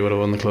a year we would have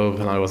won the club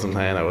and I wasn't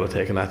playing, I would have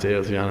taken that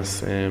deal, to be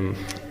honest. It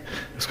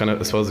was kind of,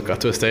 I suppose it got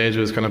to a stage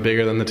it was kind of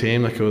bigger than the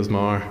team, like it was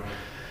more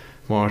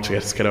to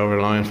get over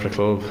the line for the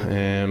club,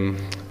 and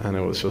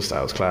it was just,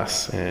 that was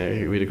class. We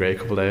had a great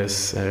couple of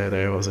days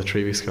there. Was it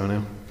 3 weeks ago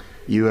now?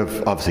 You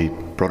have obviously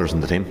brothers in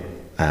the team,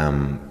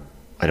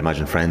 I'd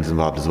imagine friends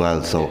involved as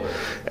well, so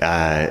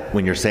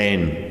when you're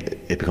saying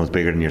it becomes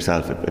bigger than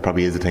yourself, it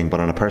probably is a thing, but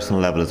on a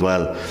personal level as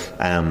well,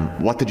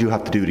 what did you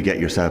have to do to get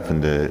yourself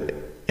in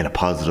a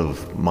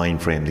positive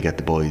mind frame to get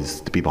the boys,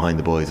 to be behind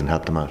the boys and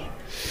help them out?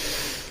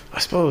 I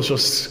suppose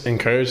just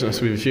encouraging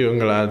us. We have a few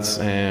younger lads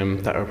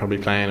that were probably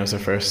playing as their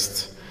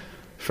first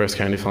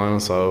county final,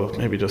 so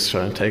maybe just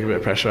trying to take a bit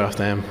of pressure off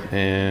them,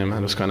 and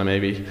just kind of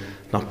maybe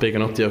not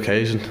bigging up the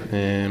occasion.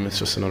 It's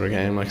just another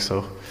game, like,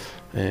 so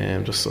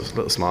just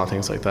little small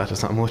things like that.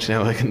 There's not much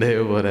now I can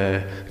do, but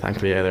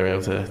thankfully they were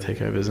able to take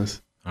care of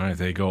business. Alright,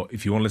 there you go.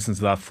 If you want to listen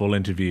to that full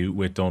interview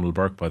with Donald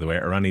Burke, by the way,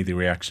 or any of the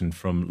reaction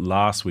from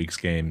last week's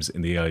games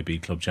in the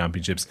AIB Club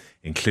Championships,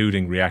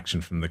 including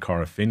reaction from the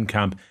Cahair Finn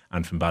camp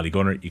and from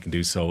Ballygunner, you can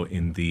do so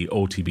in the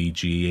OTB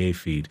GEA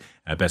feed.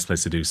 Best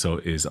place to do so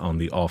is on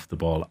the Off the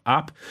Ball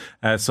app.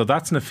 So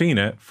that's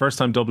Nafina, first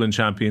time Dublin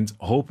champions,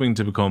 hoping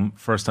to become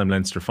first time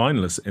Leinster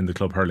finalists in the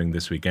club hurling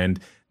this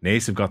weekend.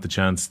 Naas have got the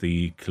chance,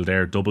 the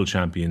Kildare double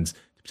champions,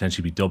 to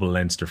potentially be double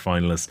Leinster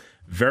finalists.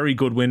 Very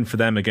good win for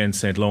them against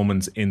St.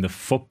 Lomans in the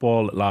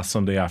football last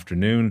Sunday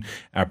afternoon,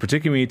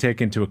 particularly when you take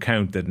into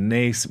account that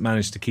Naas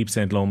managed to keep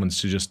St.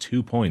 Lomans to just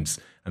 2 points,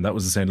 and that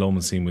was the St.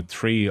 Lomans team with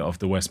 3 of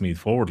the Westmeath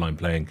forward line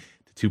playing,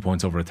 to 2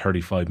 points over a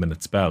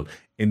 35-minute spell.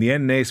 In the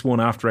end, Naas won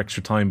after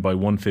extra time by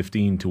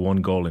 115 to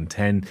 1 goal in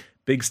 10.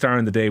 Big star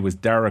in the day was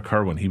Dara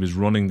Kerwin. He was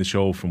running the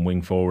show from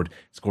wing forward,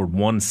 scored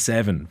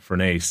 1-7 for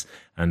Naas.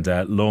 And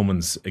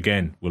Lomans,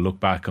 again, will look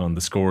back on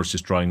the scores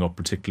just drying up,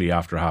 particularly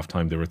after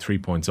half-time. They were 3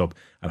 points up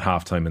at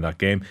half-time in that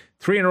game.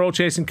 3 in a row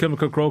chasing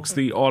Kilmacud Crokes,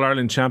 the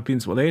All-Ireland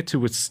champions. Well, they had to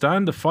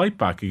withstand a fight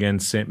back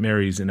against St.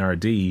 Mary's in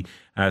RD.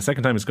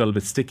 Second time it's got a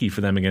bit sticky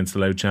for them against the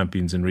Louth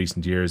champions in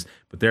recent years,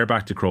 but they're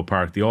back to Croke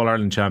Park. The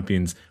All-Ireland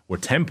champions were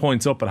 10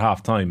 points up at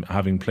half-time,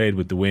 having played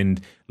with the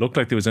wind. Looked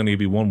like there was only going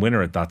to be one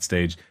winner at that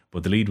stage,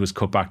 but the lead was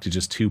cut back to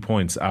just 2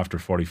 points after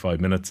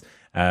 45 minutes.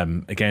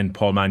 Again,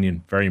 Paul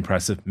Mannion, very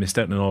impressive. Missed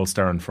out on an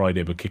All-Star on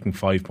Friday, but kicking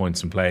 5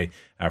 points in play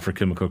for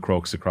Kilmacud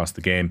Crokes across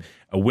the game.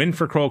 A win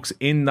for Crokes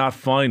in that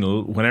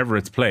final, whenever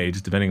it's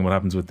played, depending on what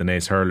happens with the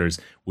Naas hurlers,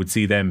 would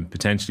see them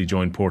potentially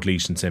join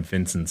Portlaoise and St.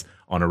 Vincent's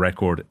on a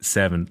record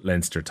 7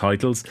 Leinster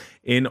titles.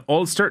 In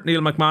Ulster,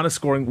 Neil McManus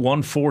scoring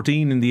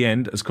 114 in the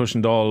end as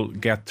Cushendall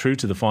get through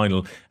to the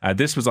final.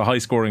 This was a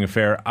high-scoring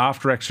affair.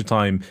 After extra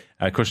time,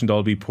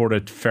 Cushendall beat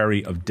Portadown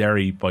Ferry of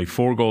Derry by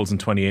 4 goals and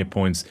 28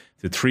 points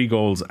to 3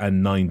 goals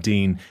and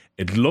 19.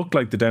 It looked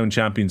like the Down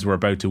champions were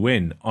about to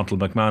win until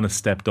McManus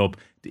stepped up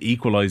to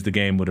equalise the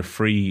game with a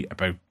free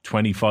about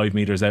 25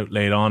 metres out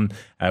laid on,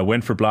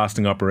 went for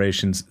blasting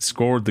operations,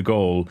 scored the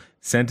goal,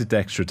 sent it to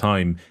extra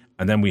time,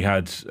 and then we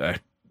had a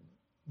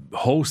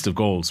host of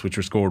goals which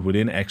were scored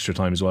within extra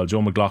time as well.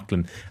 Joe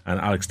McLaughlin and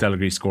Alex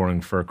Delegry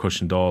scoring for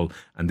Cushendall,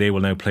 and they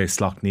will now play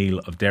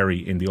Slaughtneil of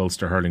Derry in the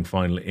Ulster hurling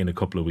final in a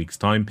couple of weeks'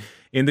 time.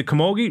 In the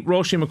Camogie,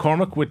 Roisin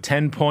McCormack with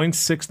 10 points,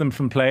 6 of them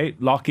from play.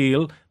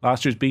 Lochiel,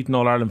 last year's beaten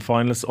All-Ireland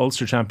finalists,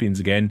 Ulster champions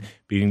again,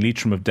 beating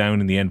Leitrim of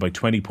Down in the end by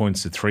 20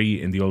 points to 3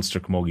 in the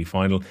Ulster Camogie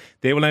final.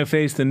 They will now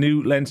face the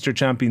new Leinster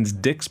champions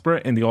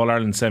Dixborough in the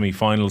All-Ireland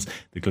semi-finals.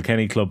 The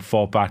Kilkenny club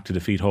fought back to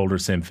defeat holder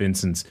St.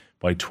 Vincent's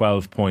by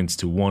 12 points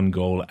to 1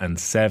 goal and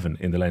 7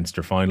 in the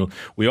Leinster final.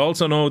 We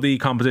also know the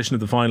composition of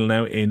the final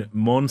now in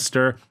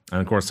Munster,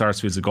 and of course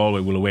Sarsfields of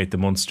Galway will await the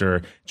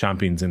Munster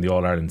champions in the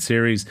All-Ireland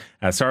series.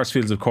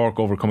 Sarsfields of Cork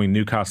overcoming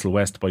Newcastle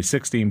West by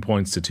 16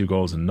 points to 2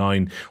 goals and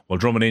 9, while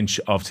Drummond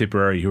of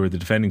Tipperary, who are the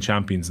defending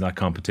champions in that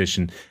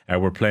competition,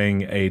 were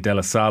playing a De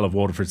La Salle of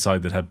Waterford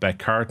side that had Beck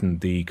Carton,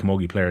 the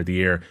Camogie Player of the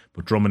Year,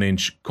 but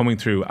Drummond coming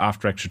through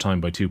after extra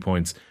time by 2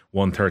 points,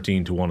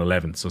 113 to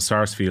 111. So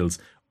Sarsfields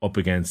up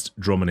against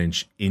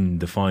Drummond in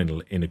the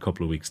final in a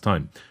couple of weeks'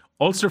 time.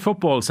 Ulster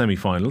football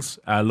semi-finals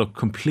look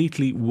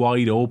completely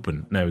wide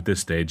open now at this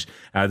stage.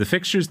 The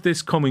fixtures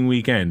this coming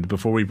weekend,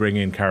 before we bring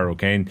in Cara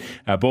O'Kane,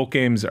 both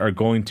games are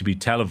going to be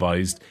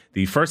televised.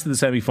 The first of the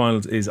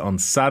semi-finals is on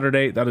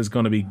Saturday. That is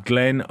going to be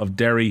Glen of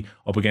Derry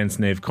up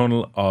against Naomh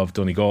Cunnell of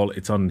Donegal.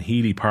 It's on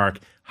Healy Park,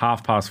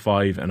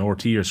 5:30, and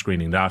RT are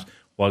screening that.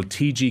 while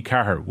TG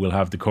Cahair will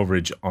have the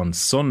coverage on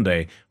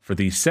Sunday for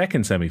the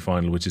second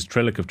semi-final, which is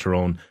Trillick of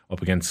Tyrone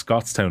up against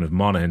Scottstown of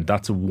Monaghan.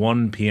 That's a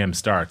 1 p.m.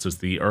 start, so it's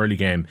the early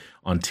game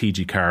on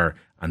TG Cahair,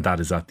 and that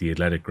is at the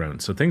Athletic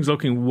Ground. So things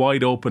looking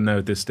wide open now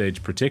at this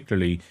stage,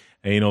 particularly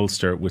in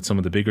Ulster, with some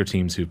of the bigger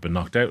teams who've been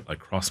knocked out, like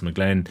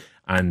Crossmaglen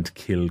and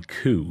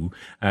Kilcoo.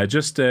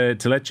 Just to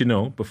let you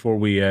know, before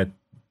we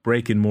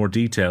break in more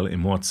detail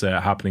in what's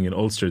happening in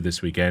Ulster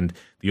this weekend,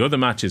 the other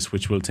matches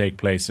which will take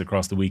place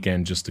across the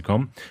weekend just to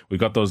come. We've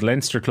got those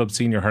Leinster Club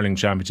Senior Hurling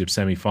Championship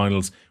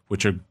semi-finals,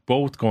 which are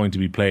both going to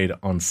be played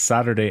on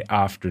Saturday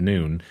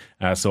afternoon.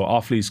 So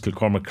Offaly's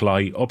Kilcormac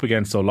Cly up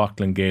against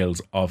O'Loughlin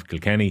Gales of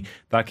Kilkenny.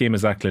 That game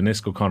is at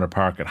Glenisco Connor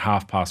Park at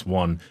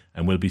 1:30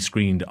 and will be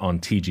screened on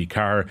TG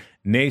Cahair.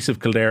 Naas of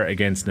Kildare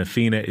against Na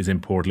Fianna is in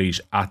Portlaoise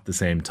at the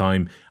same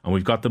time. And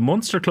we've got the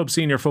Munster Club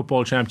Senior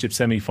Football Championship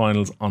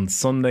semi-finals on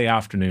Sunday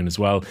afternoon as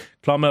well.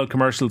 Clonmel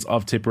Commercials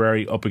of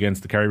Tipperary up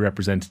against the Kerry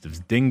representatives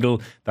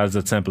Dingle. That is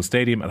at Semple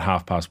Stadium at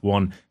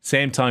 1:30.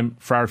 Same time,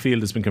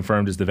 Fairfield has been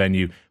confirmed as the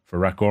venue for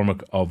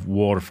Rathcormac of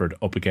Waterford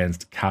up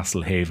against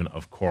Castlehaven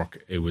of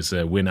Cork. It was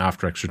a win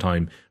after extra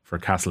time for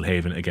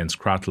Castlehaven against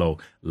Cratloe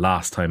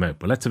last time out.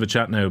 But let's have a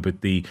chat now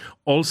about the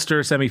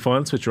Ulster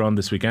semi-finals, which are on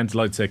this weekend. I'd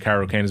like to say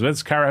Cara O'Kane as well.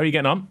 Cara, how are you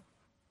getting on?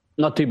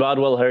 Not too bad,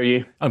 Will. How are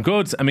you? I'm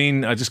good. I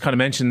mean, I just kind of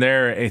mentioned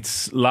there,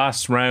 it's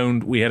last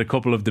round. We had a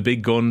couple of the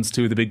big guns,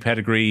 two of the big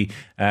pedigree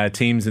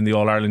teams in the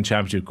All-Ireland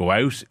Championship go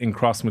out in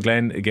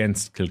Crossmaglen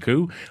against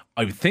Kilcoo.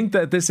 I would think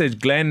that at this stage,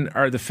 Glen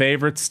are the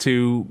favourites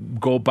to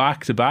go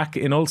back to back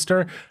in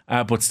Ulster,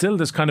 but still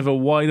there's kind of a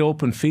wide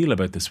open feel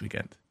about this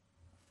weekend.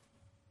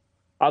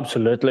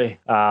 Absolutely.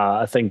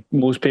 I think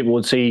most people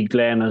would see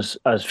Glen as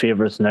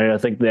favourites now. I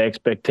think the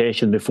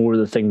expectation before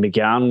the thing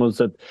began was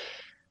that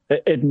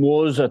it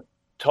was a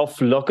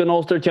tough looking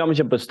Ulster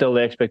Championship, but still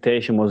the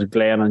expectation was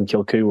Glen and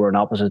Kilcoo were on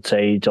opposite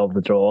sides of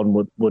the draw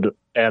and would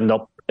end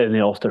up in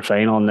the Ulster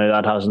final. Now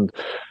that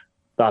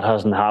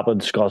hasn't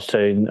happened.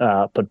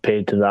 Scottstown put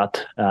paid to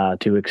that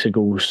 2 weeks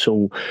ago.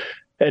 So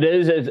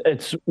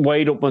it's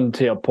wide open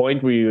to a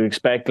point where you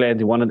expect Glen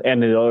to win it.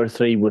 Any of the other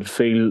three would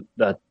feel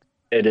that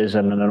it is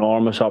an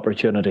enormous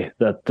opportunity,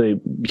 that they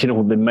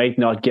might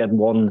not get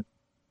one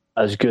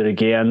as good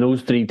again.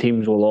 Those three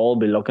teams will all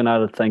be looking at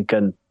it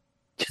thinking,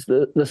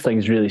 this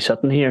thing's really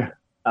sitting here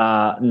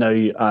now.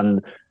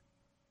 And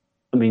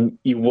I mean,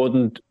 you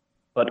wouldn't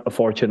put a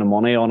fortune of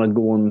money on it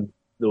going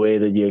the way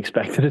that you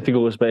expected it to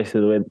go,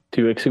 especially the way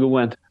 2 weeks ago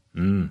went.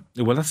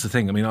 Well, that's the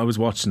thing. I mean, I was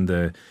watching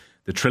the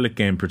Trillick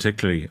game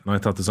particularly, and I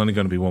thought there's only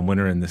going to be one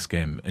winner in this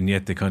game, and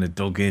yet they kind of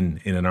dug in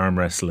an arm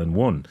wrestle and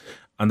won.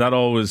 And that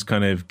always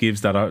kind of gives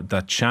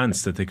that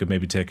chance that they could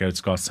maybe take out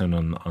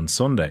Scottstown on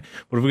Sunday.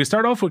 But if we could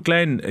start off with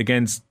Glen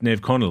against Naomh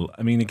Conaill,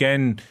 I mean,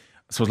 again,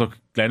 I suppose, look,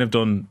 Glen have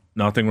done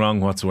nothing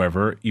wrong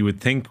whatsoever. You would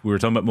think, we were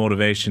talking about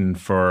motivation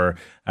for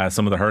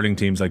some of the hurling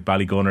teams like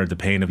Ballygunner, the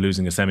pain of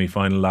losing a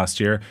semi-final last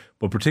year,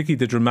 but particularly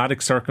the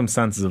dramatic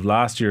circumstances of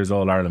last year's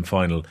All-Ireland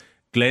final.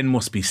 Glen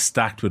must be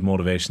stacked with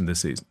motivation this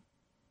season.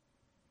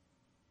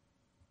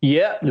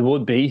 Yeah, they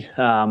would be.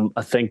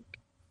 I think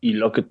you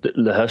look at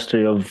the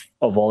history of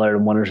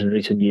All-Ireland winners in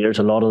recent years,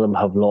 a lot of them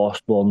have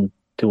lost one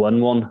to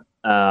win one.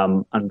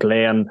 And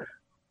Glen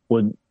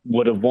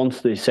would have,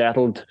 once they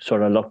settled,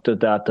 sort of looked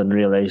at that and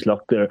realised,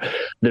 look,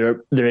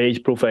 their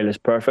age profile is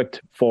perfect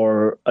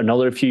for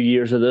another few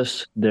years of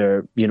this.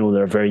 They're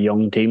a very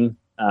young team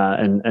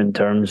in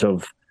terms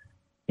of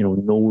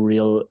no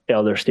real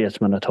elder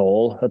statesmen at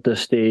all at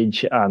this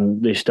stage,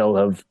 and they still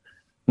have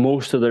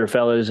most of their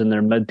fellas in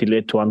their mid to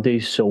late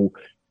 20s, so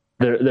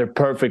they're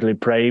perfectly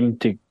primed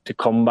to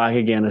come back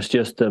again. It's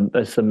just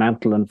it's the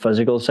mental and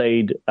physical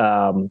side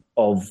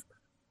of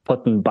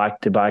putting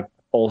back-to-back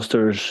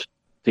Ulsters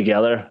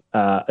together.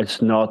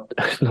 It's not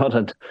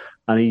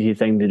an easy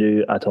thing to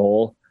do at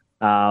all.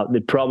 They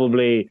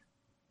probably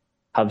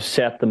have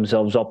set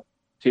themselves up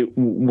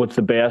with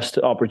the best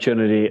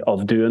opportunity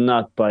of doing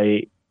that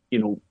by,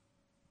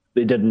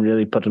 they didn't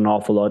really put an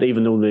awful lot,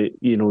 even though they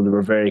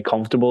were very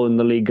comfortable in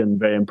the league and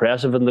very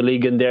impressive in the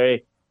league in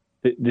Derry.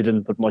 They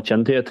didn't put much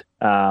into it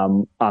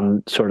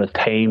and sort of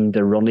timed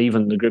the run,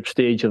 even the group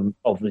stage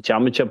of the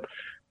championship.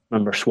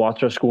 Remember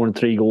Swatra scoring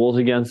 3 goals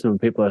against them, and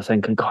people are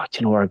thinking, God,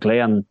 our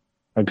Glen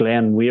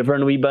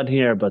wavering a wee bit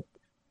here, but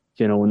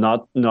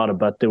not a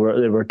bit. They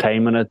were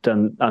timing it,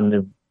 and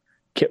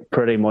they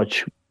pretty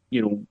much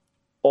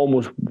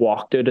almost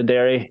walked out of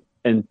Derry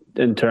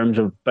in terms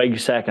of big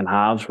second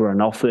halves were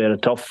enough. They had a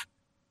tough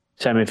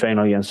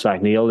semi-final against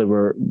Sackneil.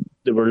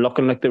 They were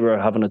looking like they were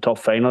having a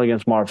tough final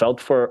against Marfelt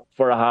for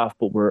a half,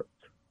 but were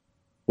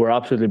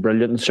absolutely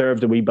brilliant and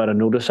served a wee bit of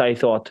notice, I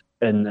thought,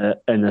 in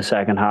the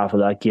second half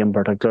of that game,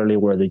 particularly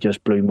where they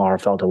just blew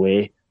Marfelt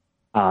away.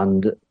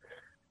 And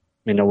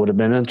it would have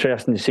been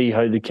interesting to see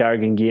how the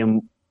Carrigan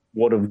game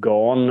would have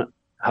gone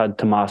had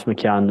Tomas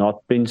McCann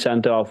not been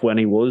sent off when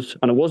he was.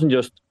 And it wasn't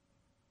just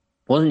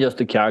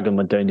the Carrigan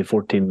went down to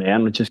 14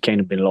 men, which has kind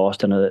of been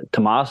lost in it.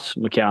 Tomas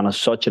McCann is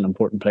such an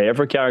important player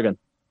for Carrigan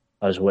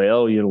as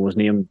well. Was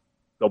named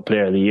Club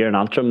Player of the Year in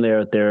Antrim there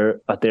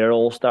at their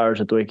All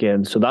Stars at the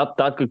weekend. So that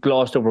got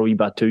glossed over a wee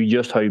bit too,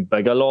 just how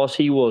big a loss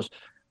he was.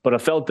 But I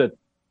felt that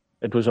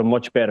it was a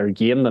much better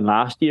game than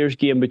last year's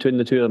game between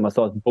the two of them. I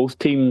thought both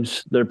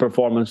teams, their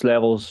performance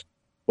levels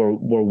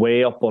were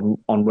way up on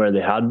where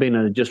they had been,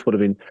 and it just would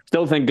have been.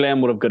 Still think Glen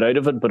would have got out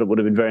of it, but it would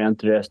have been very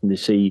interesting to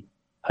see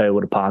how it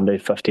would have panned out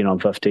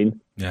 15-15.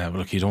 Yeah, but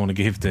look, you don't want to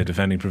give the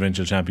defending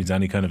provincial champions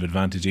any kind of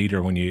advantage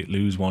either when you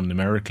lose one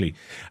numerically.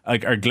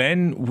 Like, are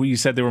Glen, you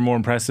said they were more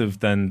impressive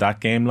than that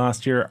game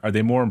last year. Are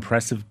they more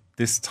impressive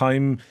this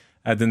time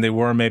than they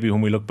were maybe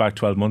when we look back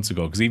 12 months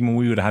ago? Because even when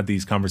we would have had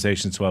these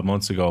conversations 12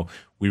 months ago,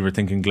 we were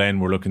thinking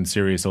Glen were looking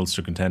serious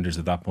Ulster contenders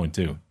at that point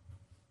too.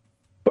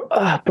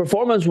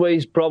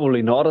 Performance-wise,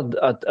 probably not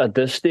at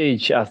this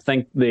stage. I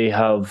think they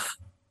have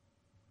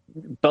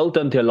built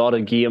into a lot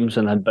of games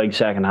and had big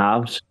second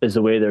halves is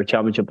the way their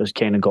championship has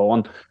kind of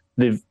gone.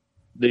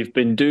 They've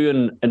been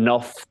doing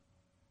enough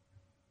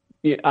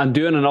and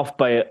doing enough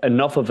by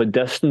enough of a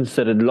distance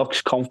that it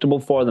looks comfortable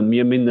for them.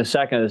 I mean, the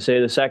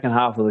second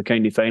half of the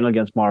county final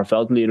against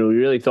Marfelt, we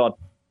really thought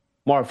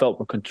Marfelt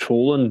were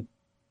controlling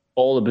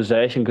all the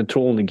possession,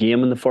 controlling the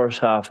game in the first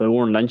half. And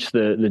Owen Lynch,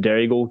 the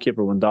Derry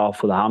goalkeeper, went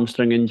off with a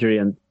hamstring injury,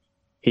 and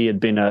he had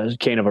been a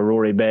kind of a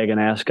Rory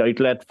Beggan-esque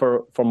outlet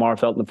for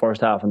Marfelt in the first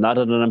half, and that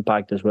had an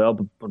impact as well.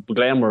 But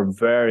Glen were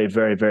very,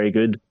 very, very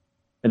good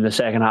in the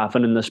second half,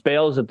 and in the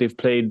spells that they've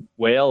played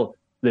well,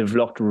 they've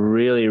looked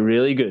really,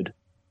 really good.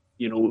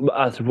 You know,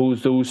 I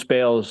suppose those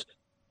spells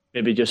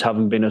maybe just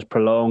haven't been as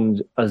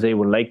prolonged as they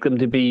would like them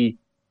to be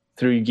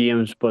through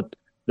games, but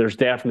there's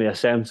definitely a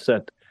sense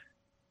that,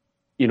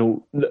 you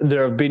know,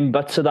 there have been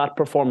bits of that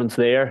performance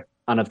there,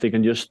 and if they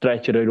can just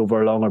stretch it out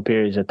over longer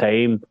periods of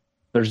time,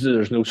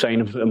 there's no sign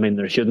of, I mean,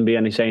 there shouldn't be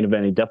any sign of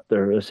any dip.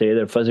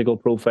 Their physical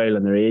profile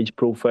and their age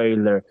profile,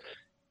 their,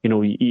 you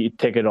know, you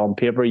take it on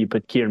paper, you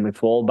put Kieran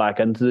McFall back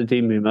into the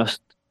team, who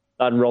missed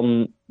that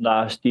run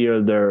last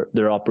year.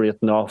 They're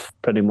operating off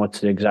pretty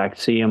much the exact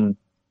same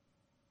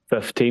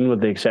 15,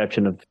 with the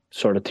exception of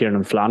sort of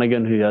Tiernan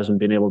Flanagan, who hasn't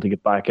been able to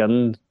get back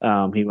in.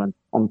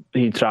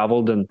 He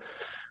travelled and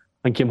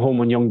came home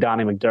when young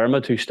Danny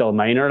McDermott, who's still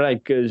minor,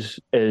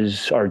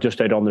 or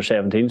just out under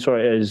 17,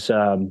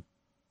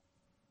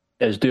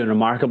 is doing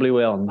remarkably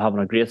well and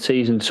having a great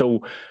season.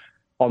 So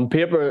on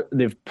paper,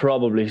 they've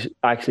probably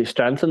actually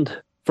strengthened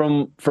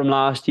from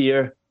last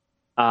year,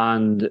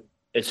 and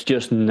it's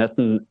just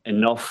knitting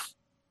enough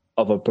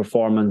of a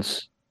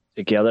performance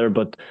together.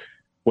 But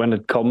when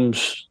it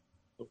comes,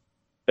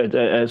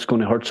 it's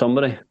going to hurt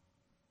somebody.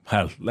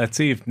 Well, let's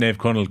see if Naomh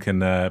Conaill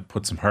can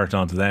put some hurt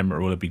onto them,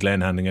 or will it be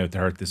Glen handing out the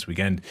hurt this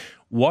weekend?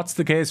 What's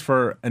the case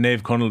for a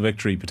Naomh Conaill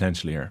victory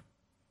potentially here?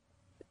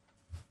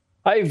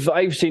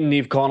 I've seen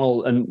Naomh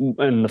Conaill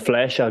in the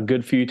flesh a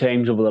good few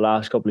times over the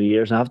last couple of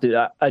years.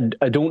 And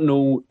I don't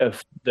know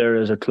if there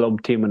is a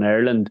club team in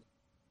Ireland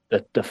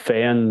that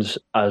defends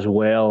as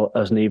well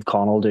as Naomh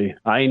Conaill do.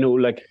 I know,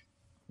 like,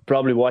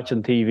 probably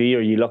watching TV, or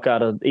you look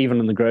at it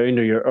even on the ground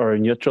or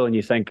in neutral, and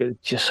you think it's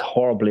just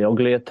horribly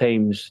ugly at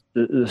times,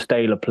 the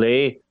style of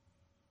play.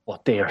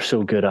 But they are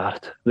so good at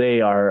it.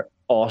 They are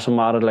awesome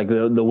at it. Like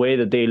the way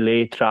that they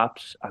lay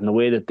traps, and the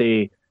way that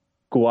they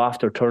go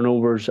after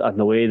turnovers, and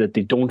the way that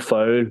they don't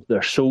foul.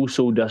 They're so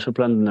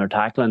disciplined in their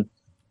tackling.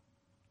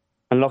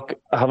 And look,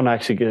 I haven't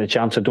actually got a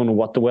chance. I don't know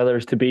what the weather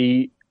is to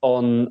be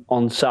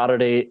on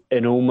Saturday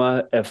in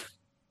Omagh.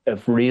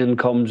 If rain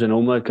comes in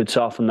Omagh, it could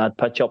soften that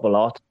pitch up a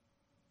lot.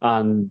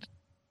 And,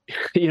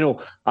 you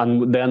know,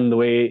 and then the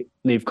way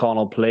Naomh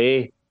Conaill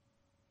play,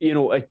 you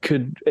know, it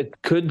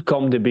could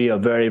come to be a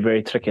very,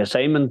 very tricky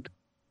assignment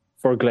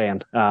for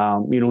Glen.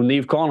 You know,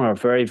 Naomh Conaill are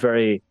very,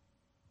 very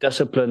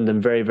disciplined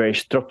and very, very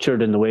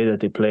structured in the way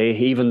that they play.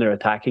 Even their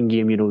attacking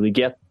game, you know, they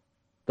get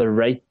the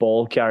right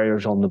ball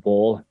carriers on the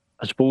ball.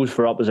 I suppose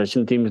for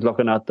opposition teams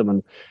looking at them, and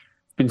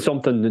it's been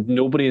something that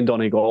nobody in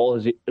Donegal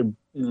has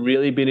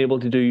really been able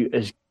to do,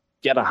 is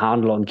get a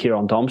handle on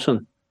Kieran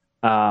Thompson.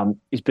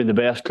 He's been the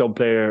best club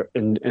player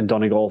in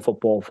Donegal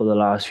football for the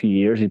last few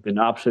years. He's been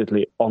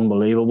absolutely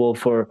unbelievable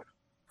for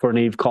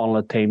Naomh Conaill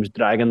at times,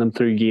 dragging them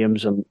through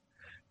games, and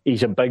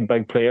he's a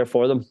big player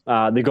for them.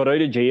 They got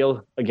out of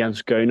jail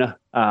against Gowna,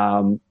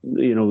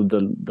 you know,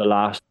 the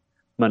last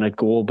minute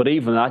goal. But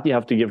even that, you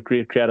have to give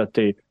great credit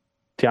to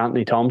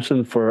Anthony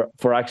Thompson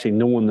for actually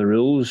knowing the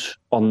rules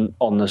on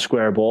the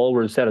square ball,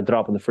 where instead of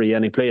dropping the free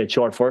in, he played it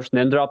short first and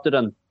then dropped it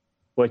in,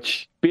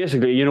 which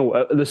basically, you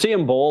know, the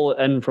same ball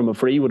in from a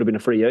free would have been a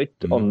free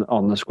out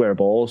on the square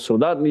ball. So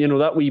that, you know,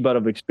 that wee bit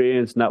of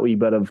experience and that wee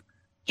bit of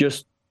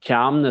just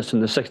calmness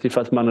in the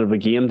 65th minute of a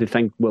game to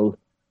think, well, you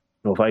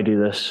know, if I do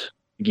this,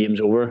 the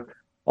game's over,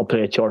 I'll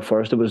play it short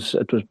first. It was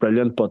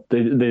brilliant, but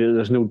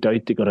there's no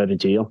doubt they got out of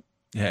jail.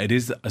 Yeah, it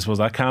is. I suppose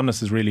that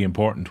calmness is really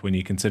important when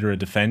you consider a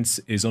defence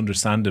is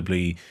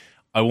understandably,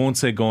 I won't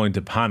say going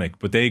to panic,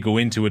 but they go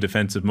into a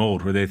defensive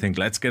mode where they think,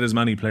 let's get as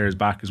many players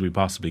back as we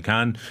possibly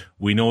can.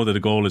 We know that a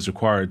goal is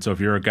required. So if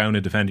you're a Gowna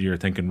defender, you're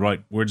thinking,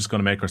 right, we're just going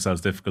to make ourselves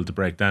difficult to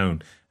break down.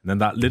 And then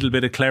that little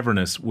bit of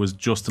cleverness was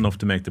just enough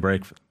to make the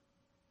break for them.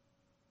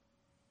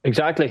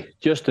 Exactly,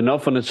 just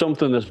enough. And it's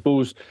something I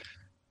suppose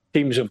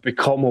teams have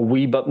become a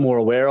wee bit more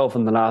aware of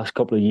in the last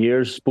couple of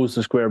years. I suppose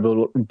the square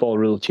ball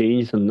rule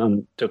changed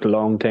and took a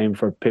long time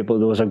for people.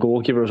 There was a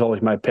goalkeeper who was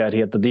always my pet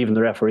hate that even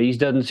the referees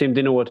didn't seem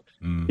to know it.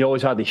 You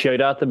always had to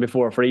shout at them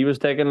before a free was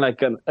taken.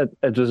 And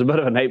it was a bit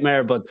of a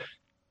nightmare, but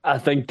I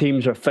think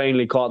teams are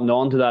finally cottoned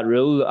on to that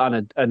rule,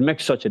 and it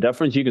makes such a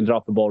difference. You can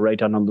drop the ball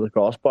right under the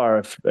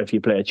crossbar if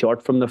you play it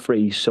short from the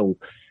free. So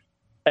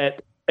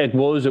it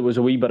was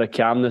a wee bit of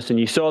calmness, and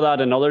you saw that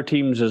in other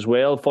teams as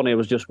well. Funny, I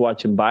was just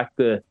watching back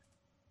the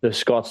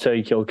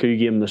Scottstown Kilcoo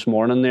game this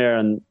morning there,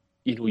 and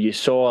you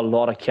saw a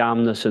lot of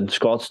calmness in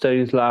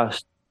Scottstown's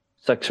last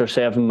 6 or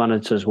 7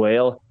 minutes as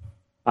well,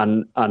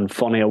 and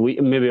funny,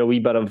 maybe a wee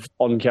bit of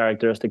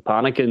uncharacteristic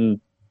panic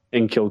in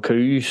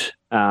Kilcoo's,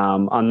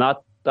 and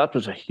that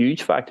was a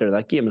huge factor in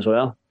that game as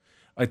well.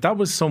 That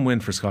was some win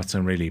for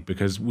Scottstown, really,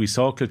 because we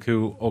saw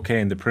Kilcoo, okay,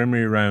 in the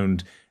preliminary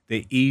round,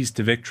 they eased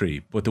to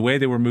victory, but the way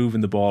they were moving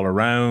the ball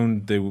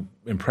around, the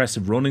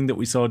impressive running that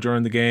we saw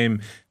during the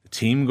game, the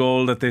team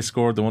goal that they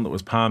scored, the one that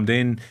was palmed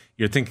in,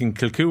 you're thinking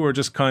Kilcoo were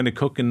just kind of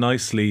cooking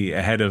nicely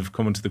ahead of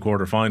coming to the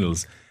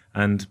quarterfinals,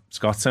 and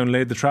Scottstown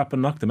laid the trap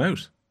and knocked them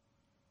out.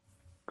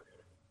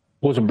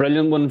 It was a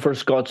brilliant one for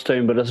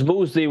Scottstown, but I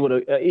suppose they would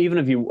have, even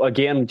if you,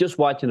 again, just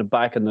watching it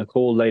back in the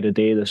cold light of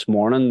day this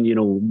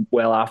morning,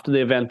 well after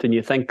the event, and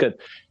you think that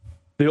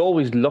they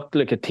always looked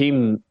like a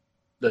team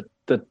that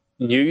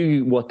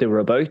knew what they were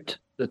about,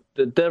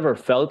 that never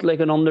felt like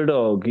an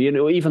underdog.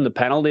 Even the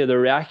penalty, the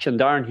reaction,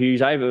 Darren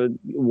Hughes, I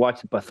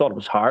watched it, but I thought it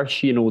was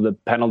harsh. The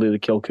penalty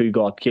that Kilcoo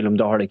got, Keelan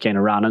Doherty kind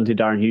of ran into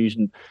Darren Hughes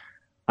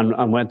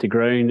and went to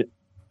ground.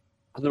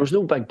 And there was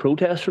no big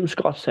protest from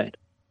Scottstown.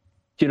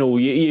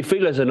 You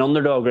feel as an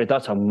underdog, right?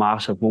 That's a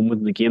massive moment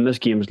in the game. This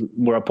game's,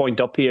 we're a point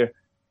up here.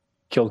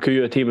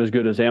 Kilcoo, a team as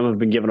good as them, have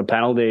been given a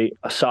penalty,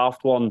 a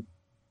soft one.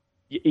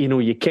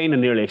 You kind of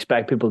nearly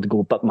expect people to go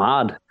a bit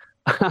mad.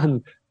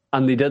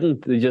 And they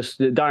didn't.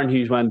 Darren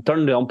Hughes turned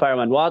to the umpire and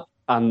went, what?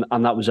 And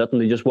that was it. And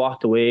they just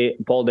walked away.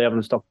 Paul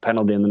Devlin stuck the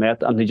penalty in the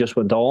net and they just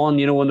went on.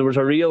 And there was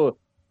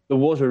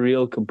a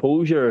real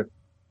composure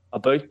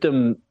about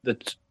them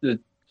that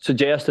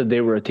suggested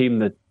they were a team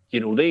that,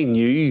 they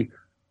knew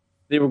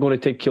they were going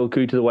to take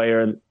Kilcoo to the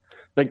wire. And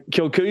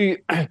Kilcoo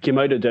came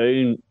out of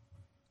Down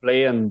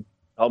playing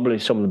probably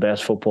some of the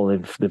best football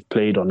they've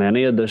played on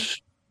any of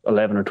this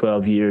 11 or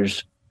 12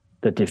 years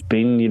that they've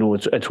been.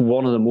 It's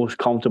one of the most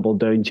comfortable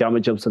Down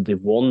championships that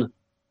they've won.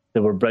 They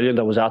were brilliant.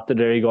 I was at the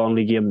Derry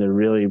Gonley game. They were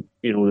really,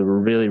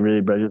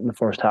 really brilliant in the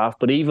first half.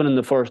 But even in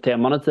the first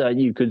 10 minutes,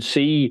 you could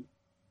see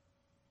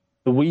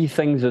the wee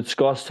things that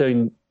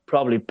Scottstown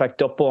probably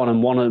picked up on,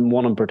 and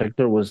one in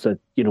particular was that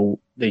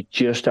they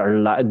just are.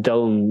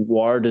 Dylan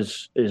Ward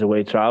is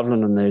away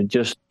travelling, and they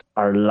just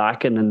are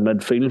lacking in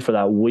midfield for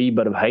that wee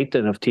bit of height.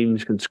 And if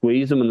teams can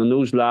squeeze them, and in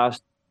those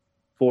last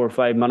 4 or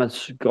 5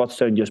 minutes,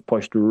 Scottstown just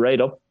pushed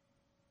right up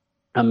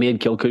and made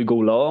Kilcoo go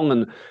long,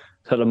 and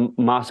had a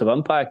massive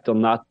impact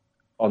on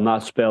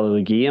that spell of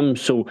the game.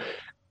 So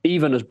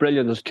even as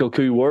brilliant as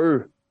Kilcoo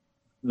were,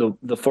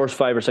 the first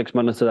 5 or 6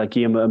 minutes of that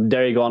game,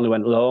 Derry Gonley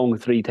went long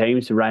 3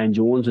 times to Ryan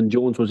Jones, and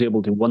Jones was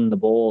able to win the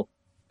ball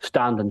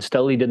standing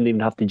still. He didn't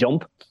even have to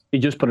jump. He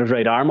just put his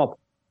right arm up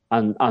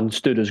and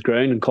stood his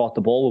ground and caught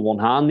the ball with one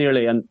hand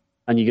nearly. And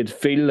you could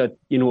feel that,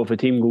 if a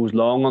team goes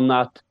long on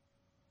that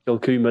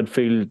Kilcoo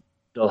midfield,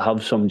 they'll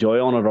have some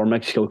joy on it, or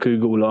makes Kilcoo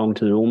go long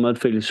to their own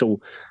midfield. So,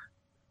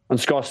 and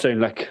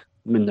Scottstown,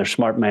 they're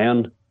smart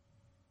men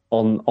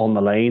on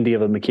the line.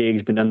 David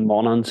McKaig's been in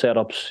Monaghan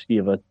setups.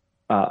 You have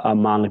a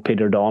man like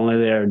Peter Donnelly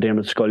there,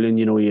 Dermot Scullion.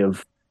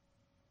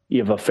 You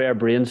have a fair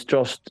brains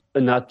trust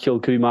in that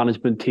Kilcoo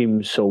management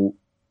team. So,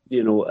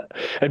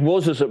 it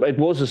was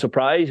a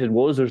surprise.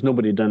 There's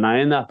nobody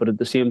denying that, but at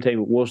the same time,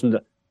 it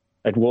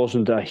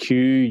wasn't a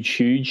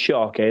huge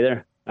shock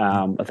either.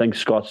 I think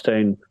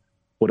Scottstown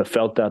would have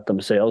felt that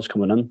themselves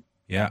coming in.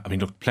 Yeah,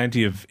 look,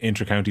 plenty of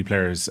inter-county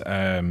players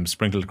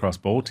sprinkled across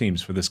both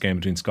teams for this game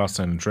between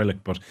Scottstown and Trillick,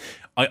 but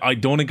I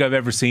don't think I've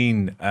ever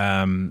seen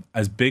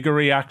as big a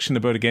reaction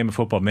about a game of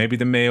football. Maybe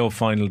the Mayo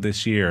final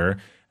this year,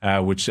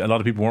 which a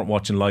lot of people weren't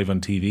watching live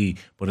on TV,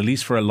 but at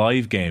least for a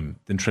live game,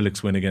 than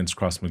Trillick's win against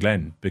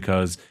Crossmaglen,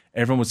 because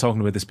everyone was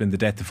talking about this being the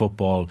death of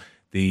football,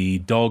 the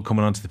dog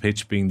coming onto the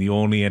pitch being the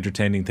only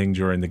entertaining thing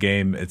during the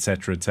game,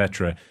 etc.,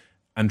 etc.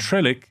 And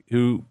Trillick,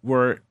 who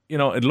were,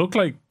 it looked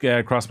like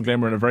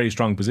Crossmaglen were in a very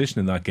strong position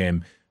in that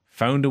game,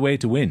 found a way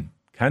to win.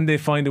 Can they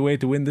find a way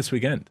to win this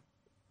weekend?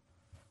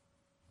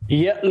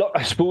 Yeah, look,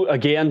 I suppose,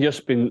 again,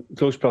 just been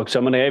close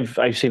proximity.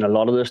 I've seen a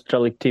lot of this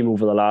Trillick team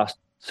over the last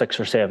 6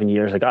 or 7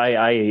 years.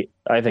 I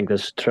think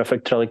this is a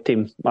terrific Trillick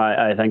team.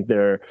 I think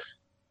they're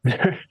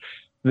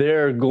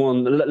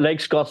going, like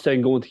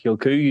Scottstown going to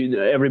Kilcoo.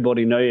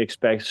 Everybody now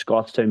expects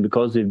Scottstown,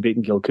 because they've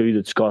beaten Kilcoo,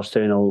 that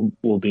Scottstown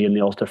will be in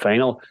the Ulster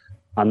final.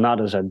 And that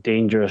is a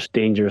dangerous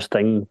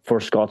thing for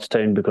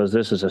Scottstown, because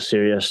this is a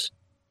serious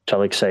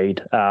Trillick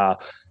side.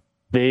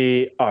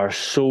 They are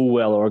so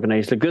well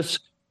organised. Like this,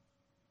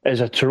 is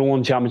a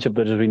Tyrone Championship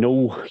that, as we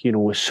know,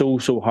 is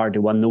so hard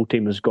to win. No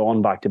team has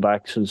gone back to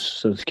back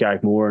since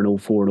Carrickmore in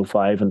 04 and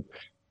 05,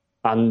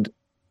 and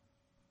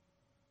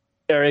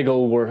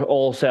Errigal were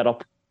all set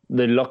up.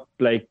 They looked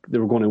like they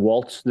were going to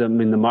waltz. The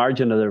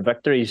margin of their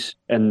victories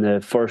in the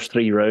first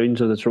 3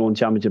 rounds of the Tyrone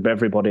Championship,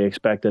 everybody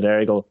expected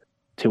Errigal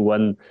to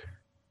win.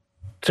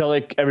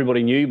 Trillick,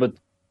 everybody knew, but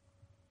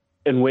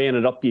in weighing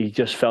it up, you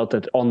just felt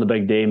that on the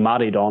big day,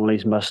 Matty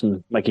Donnelly's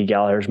missing, Mickey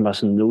Gallagher's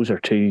missing. Those are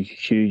 2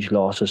 huge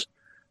losses.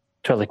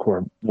 Trillick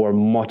were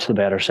much the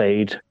better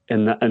side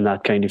in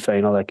that kind of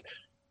final.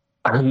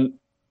 And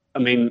I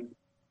mean,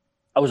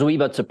 I was a wee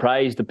bit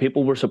surprised. The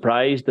people were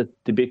surprised that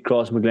they beat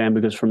Crossmaglen,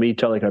 because for me,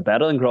 Trillick are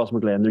better than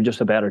Crossmaglen. They're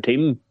just a better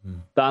team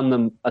than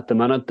them at the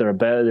minute. They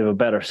have a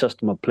better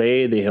system of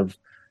play. They have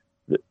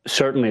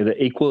certainly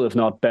the equal, if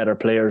not better,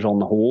 players on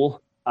the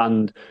whole.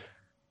 And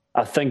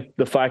I think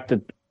the fact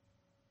that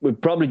we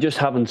probably just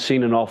haven't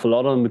seen an awful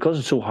lot of them, because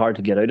it's so hard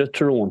to get out of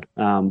Tyrone.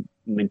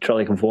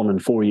 Trillick have won in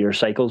 4-year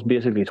cycles,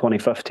 basically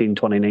 2015,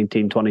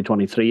 2019,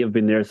 2023 have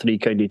been their 3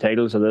 county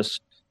titles of this.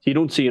 So you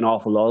don't see an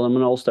awful lot of them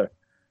in Ulster.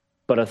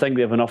 But I think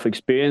they have enough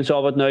experience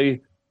of it now.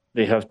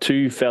 They have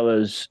 2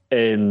 fellas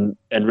in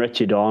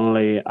Richie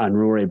Donnelly and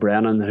Rory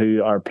Brennan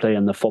who are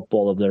playing the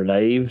football of their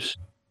lives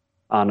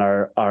and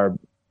are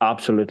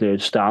absolutely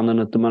outstanding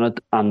at the minute.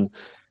 And,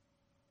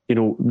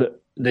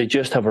 they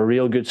just have a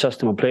real good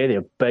system of play. They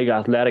have big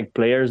athletic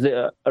players.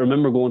 I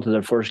remember going to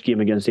their first game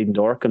against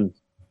Edendork and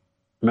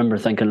I remember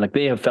thinking,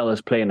 they have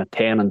fellas playing at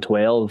 10 and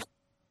 12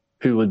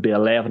 who would be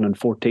 11 and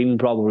 14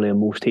 probably in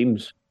most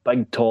teams.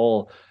 Big,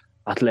 tall,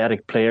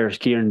 athletic players,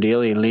 Kieran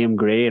Daly and Liam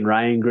Gray and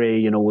Ryan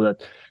Gray,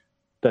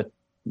 that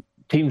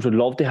teams would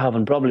love to have,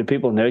 and probably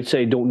people on the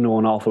outside don't know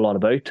an awful lot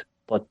about,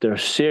 but they're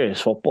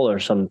serious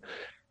footballers. And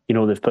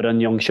they've put in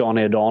young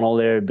Shawnee O'Donnell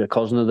there, the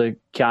cousin of the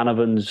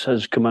Canavans,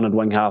 has come in at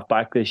wing half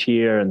back this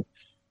year, and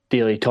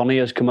Daly Tunney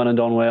has come in and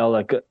done well.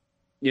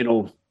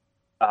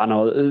 I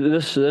know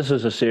this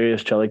is a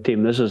serious Trillick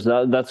team.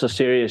 That's a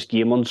serious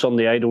game on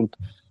Sunday. I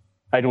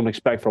don't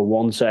expect for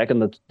 1 second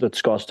that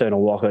Scottstown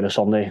will walk out of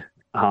Sunday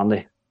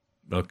handy.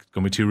 Look,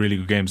 going to be 2 really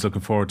good games.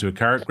 Looking forward to it.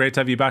 Cahair, great to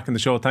have you back in the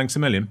show. Thanks a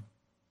million.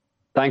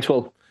 Thanks,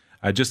 Will.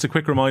 Just a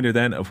quick reminder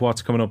then of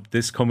what's coming up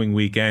this coming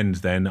weekend.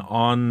 Then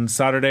on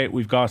Saturday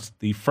we've got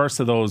the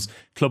first of those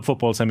club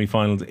football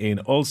semi-finals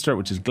in Ulster,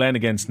 which is Glen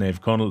against Naomh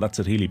Conaill. That's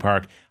at Healy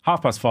Park,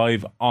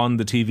 5:30 on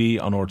the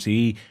TV on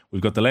RTE.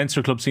 We've got the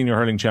Leinster Club Senior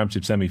Hurling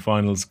Championship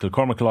semi-finals,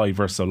 Kilcormac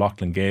versus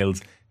O'Loughlin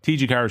Gales.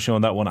 TG Cahair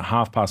showing that one at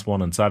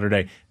 1:30 on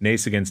Saturday.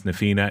 Naas against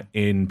Nafina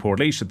in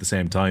Portlaoise at the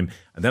same time.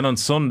 And then on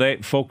Sunday,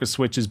 focus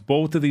switches.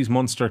 Both of these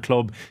Munster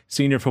Club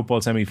senior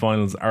football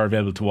semi-finals are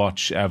available to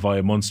watch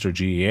via Munster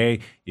GAA.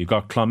 You've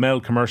got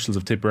Clonmel Commercials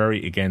of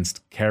Tipperary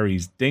against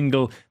Kerry's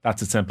Dingle.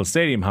 That's at Semple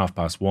Stadium,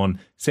 1:30.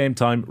 Same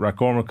time,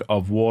 Rathcormac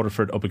of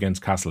Waterford up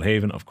against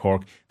Castlehaven of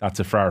Cork. That's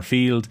at Farr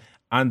Field.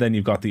 And then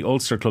you've got the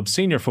Ulster Club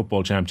Senior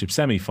Football Championship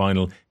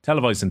semi-final,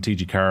 televised on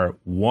TG Cahair,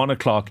 1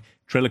 o'clock.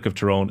 Trillick of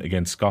Tyrone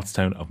against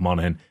Scottstown of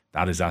Monaghan.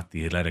 That is at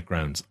the Athletic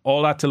Grounds.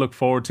 All that to look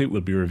forward to. We'll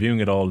be reviewing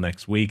it all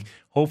next week.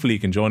 Hopefully you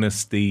can join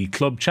us, the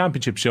Club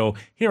Championship Show,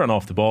 here on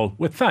Off the Ball,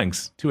 with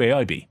thanks to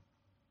AIB.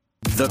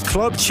 The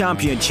Club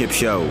Championship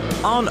Show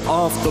on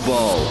Off the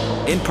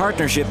Ball, in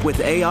partnership with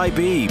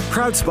AIB,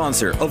 proud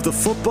sponsor of the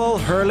Football,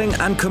 Hurling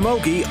and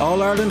Camogie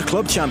All-Ireland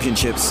Club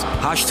Championships.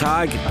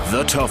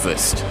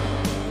 #TheToughest.